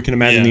world, or we can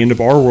imagine the end of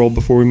our world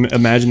before we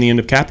imagine the end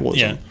of capitalism.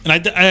 Yeah,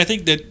 and I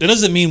think that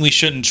doesn't mean we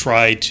shouldn't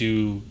try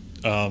to,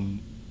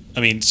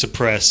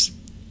 suppress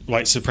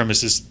white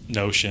supremacist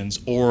notions,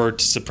 or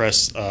to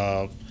suppress.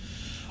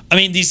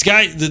 These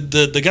guys,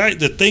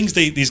 the things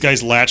these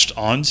guys latched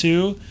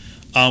onto,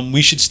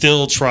 we should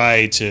still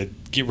try to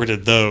get rid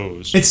of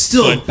those. It's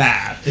still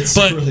bad. It's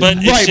really bad.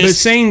 Right,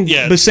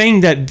 but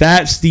saying that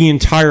that's the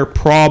entire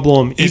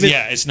problem.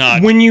 It's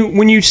not. When you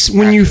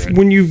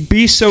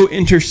be so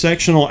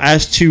intersectional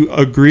as to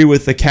agree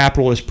with the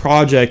capitalist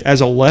project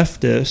as a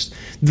leftist,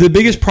 the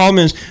biggest problem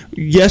is,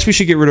 yes, we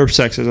should get rid of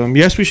sexism.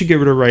 Yes, we should get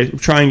rid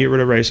of try and get rid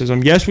of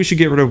racism. Yes, we should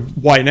get rid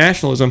of white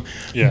nationalism.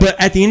 Yeah. But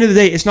at the end of the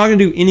day, it's not going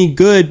to do any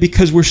good,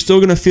 because we're still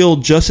going to feel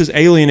just as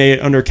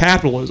alienated under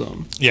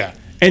capitalism. Yeah.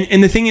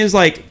 And the thing is,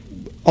 like,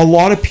 a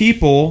lot of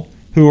people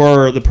who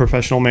are the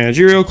professional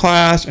managerial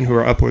class and who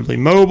are upwardly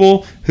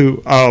mobile,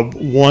 who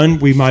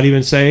we might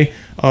even say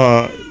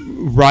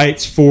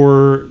writes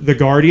for The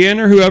Guardian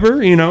or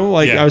whoever,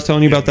 I was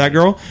telling you about that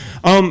girl.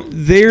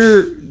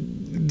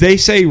 They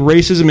say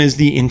racism is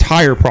the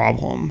entire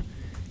problem,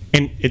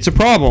 and it's a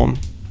problem,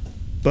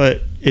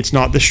 but it's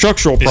not the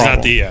structural problem.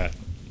 It's not the.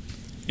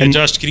 And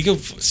Josh, can you go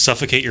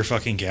suffocate your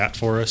fucking cat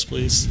for us,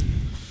 please?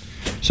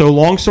 So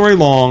long story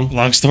long.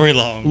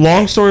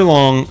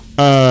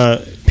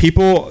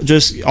 People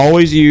just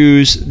always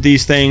use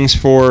these things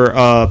for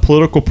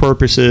political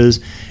purposes,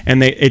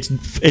 and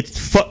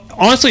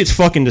honestly, it's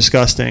fucking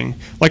disgusting.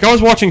 Like, I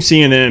was watching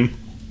CNN,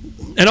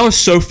 and I was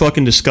so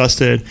fucking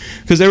disgusted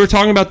because they were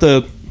talking about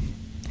the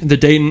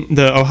Dayton,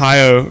 the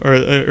Ohio,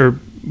 or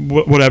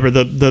whatever,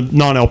 the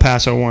non-El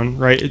Paso one,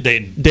 right?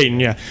 Dayton,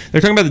 yeah.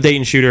 They're talking about the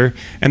Dayton shooter,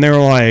 and they were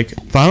like,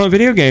 violent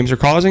video games are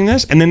causing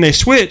this, and then they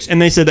switched,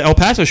 and they said the El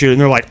Paso shooter, and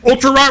they're like,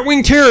 ultra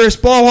right-wing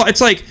terrorists, blah, blah. It's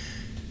like,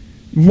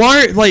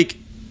 why, like,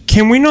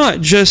 can we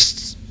not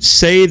just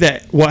say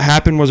that what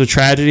happened was a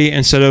tragedy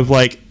instead of,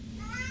 like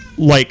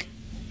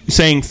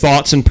saying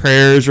thoughts and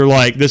prayers, or,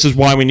 like, this is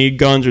why we need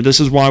guns, or this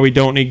is why we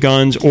don't need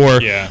guns,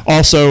 or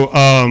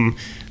also,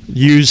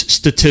 use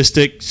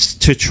statistics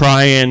to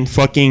try and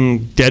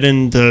fucking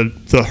deaden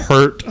the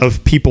hurt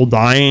of people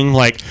dying,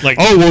 like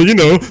oh well,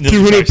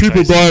 200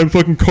 people die in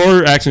fucking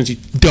car accidents, you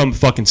dumb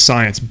fucking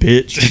science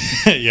bitch.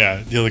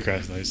 Yeah, Neil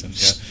deGrasse Tyson.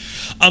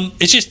 Yeah,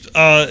 it's just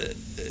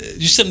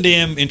some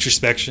damn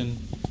introspection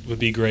would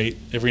be great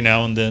every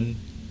now and then.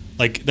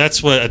 Like,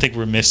 that's what I think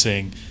we're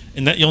missing,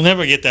 and that you'll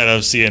never get that out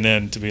of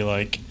CNN, to be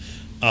like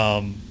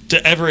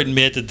to ever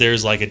admit that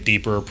there's like a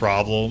deeper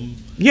problem.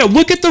 Yeah,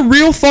 look at the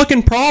real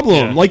fucking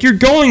problem. Yeah. Like, you're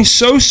going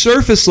so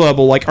surface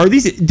level. Like, do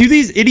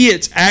these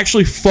idiots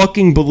actually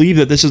fucking believe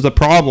that this is the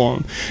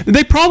problem?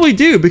 They probably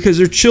do, because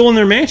they're chill in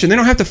their mansion. They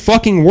don't have to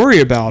fucking worry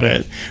about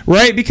it,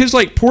 right? Because,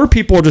 like, poor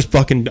people are just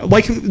fucking,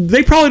 like,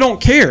 they probably don't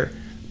care.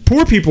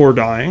 Poor people are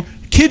dying.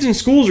 Kids in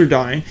schools are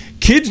dying.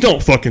 Kids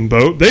don't fucking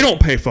vote. They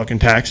don't pay fucking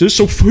taxes.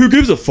 So who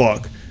gives a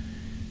fuck?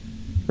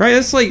 Right?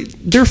 That's like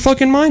their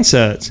fucking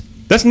mindsets.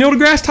 That's Neil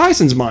deGrasse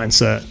Tyson's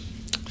mindset.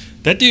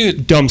 That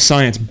dude, dumb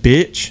science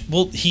bitch.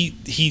 Well,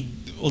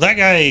 that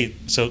guy.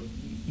 So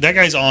that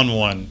guy's on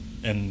one,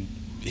 and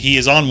he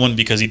is on one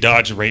because he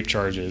dodged rape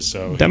charges.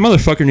 So that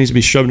motherfucker needs to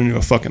be shoved into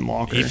a fucking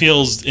locker. He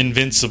feels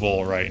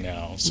invincible right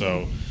now.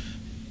 So,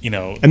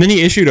 And then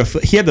he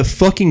had the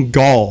fucking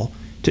gall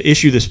to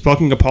issue this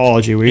fucking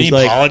apology where he's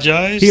like,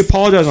 apologized? He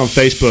apologized on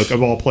Facebook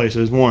of all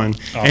places, one.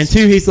 Awesome. And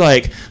two, he's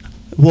like,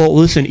 well,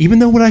 listen, even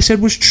though what I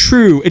said was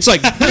true, it's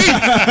like, dude,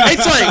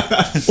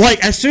 it's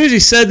like as soon as he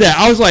said that,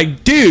 I was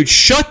like, dude,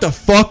 shut the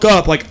fuck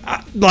up. Like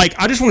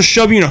I just want to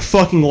shove you in a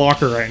fucking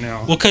locker right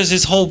now. Well, because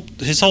his whole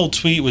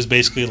tweet was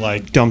basically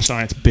like, dumb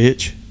science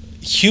bitch.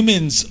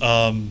 Humans,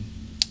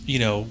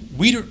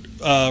 we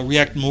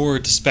react more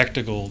to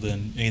spectacle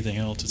than anything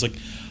else. It's like,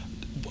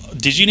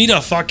 did you need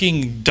a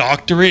fucking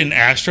doctorate in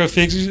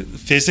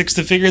astrophysics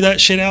to figure that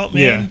shit out,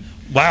 man? Yeah.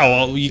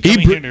 Wow, Liz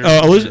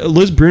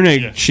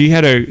Brunig, she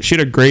had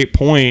a great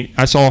point.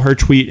 I saw her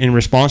tweet in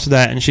response to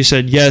that, and she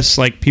said, yes,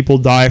 like, people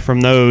die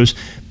from those,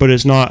 but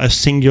it's not a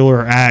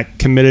singular act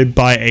committed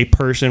by a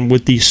person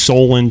with the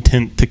sole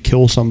intent to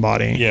kill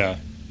somebody. Yeah.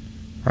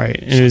 Right,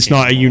 and it's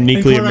not a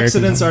uniquely American.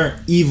 Accidents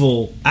aren't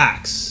evil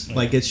acts.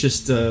 Like, it's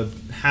just a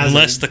hazard.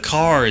 Unless the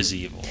car is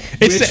evil.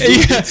 So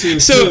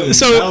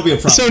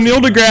Neil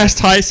deGrasse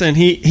Tyson,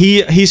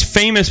 he's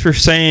famous for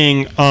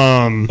saying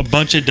a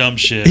bunch of dumb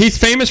shit. He's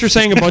famous for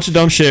saying a bunch of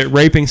dumb shit,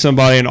 raping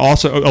somebody, and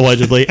also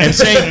allegedly, and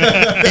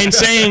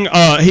saying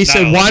he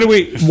said, why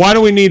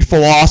do we need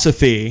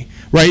philosophy?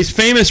 Right, he's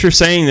famous for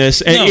saying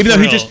this, and even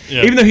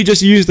though he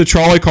just used the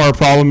trolley car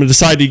problem and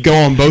decided to go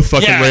on both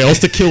fucking rails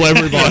to kill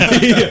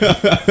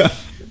everybody.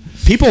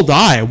 People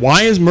die.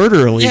 Why is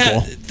murder illegal?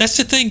 Yeah, that's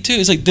the thing too.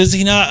 It's like, does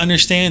he not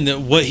understand that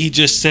what he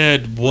just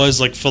said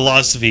was like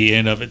philosophy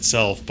in and of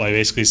itself by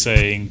basically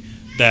saying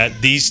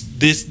that these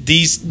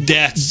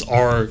deaths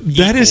are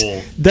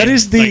equal?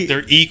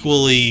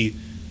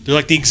 They're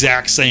like the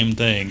exact same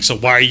thing. So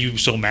why are you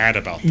so mad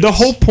about this? The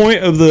whole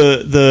point of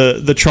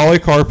the trolley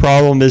car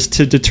problem is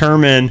to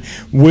determine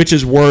which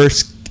is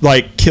worse,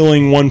 like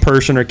killing one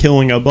person or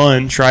killing a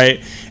bunch,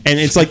 right? And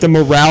it's like the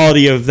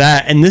morality of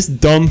that. And this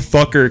dumb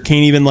fucker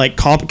can't even like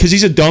because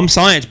he's a dumb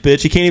science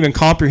bitch. He can't even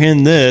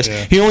comprehend this.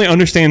 Yeah. He only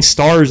understands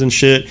stars and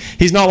shit.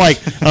 He's not like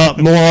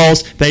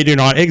morals. They do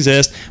not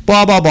exist.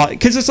 Blah blah blah.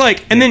 Because it's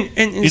like, and then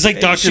he's like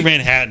Dr.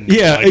 Manhattan.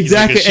 Yeah, like,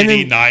 exactly. He's like a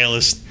shitty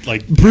nihilist.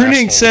 Like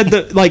Bruning said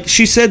that. Like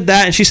she said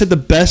that, and she said the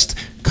best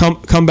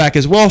comeback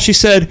as well. She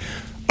said,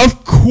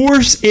 of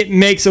course it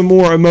makes a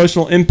more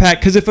emotional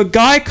impact, because if a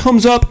guy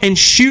comes up and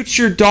shoots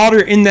your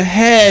daughter in the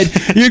head,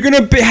 you're going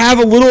to have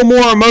a little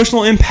more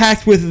emotional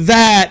impact with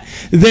that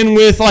than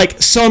with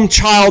like some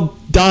child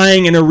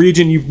dying in a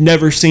region you've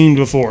never seen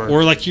before.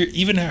 Or like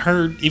even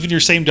your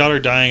same daughter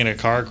dying in a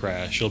car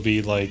crash, you'll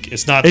be like,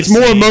 it's not it's the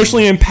more same.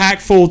 Emotionally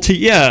impactful to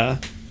Yeah.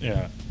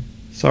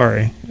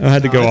 Sorry, I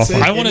had to go off.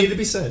 It need to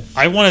be said.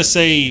 I want to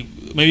say,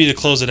 maybe to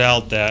close it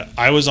out, that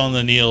I was on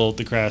the Neil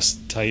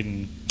deGrasse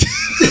Titan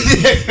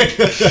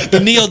the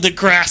Neil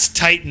deGrasse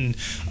Titan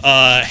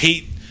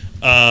hate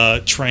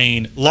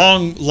train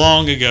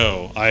long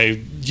ago.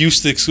 I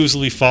used to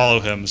exclusively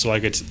follow him so I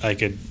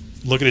could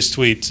look at his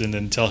tweets and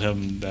then tell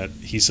him that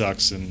he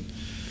sucks and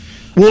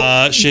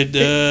should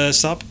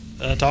stop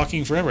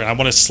talking forever. I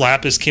want to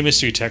slap his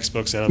chemistry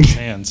textbooks out of his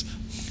hands.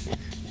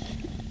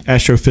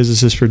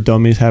 Astrophysicist for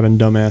dummies having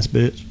dumbass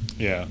bitch.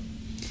 Yeah.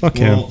 Fuck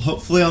him. Well,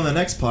 hopefully on the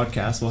next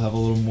podcast we'll have a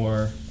little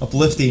more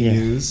uplifting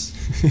news.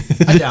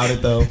 I doubt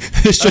it though.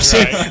 This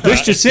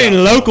just saying,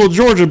 local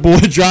Georgia boy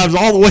drives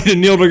all the way to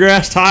Neil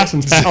deGrasse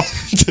Tyson's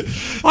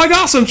house. I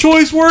got some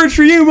choice words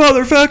for you,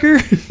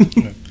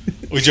 motherfucker.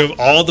 We drove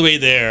all the way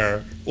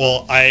there.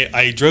 Well,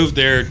 I drove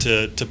there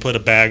to put a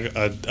bag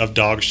of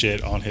dog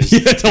shit on his.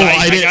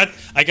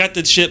 I got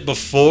the shit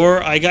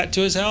before I got to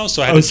his house,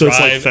 so I had to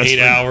drive 8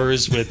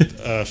 hours with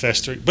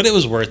festering. But it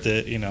was worth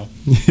it, you know.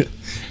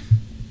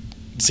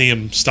 See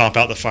him stomp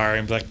out the fire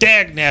and be like,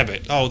 "Dag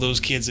nabbit! Oh, those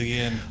kids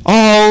again!"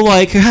 Oh,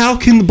 like how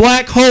can the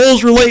black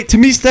holes relate to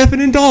me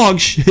stepping in dog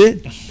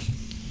shit?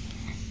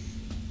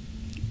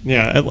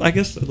 Yeah, I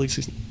guess at least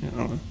he's. I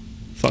don't know.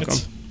 Fuck him.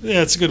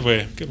 Yeah, it's a good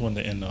one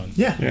to end on.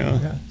 Yeah.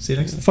 See you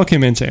next time. Fuck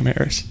him and Sam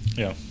Harris.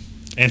 Yeah,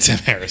 and Sam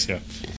Harris. Yeah.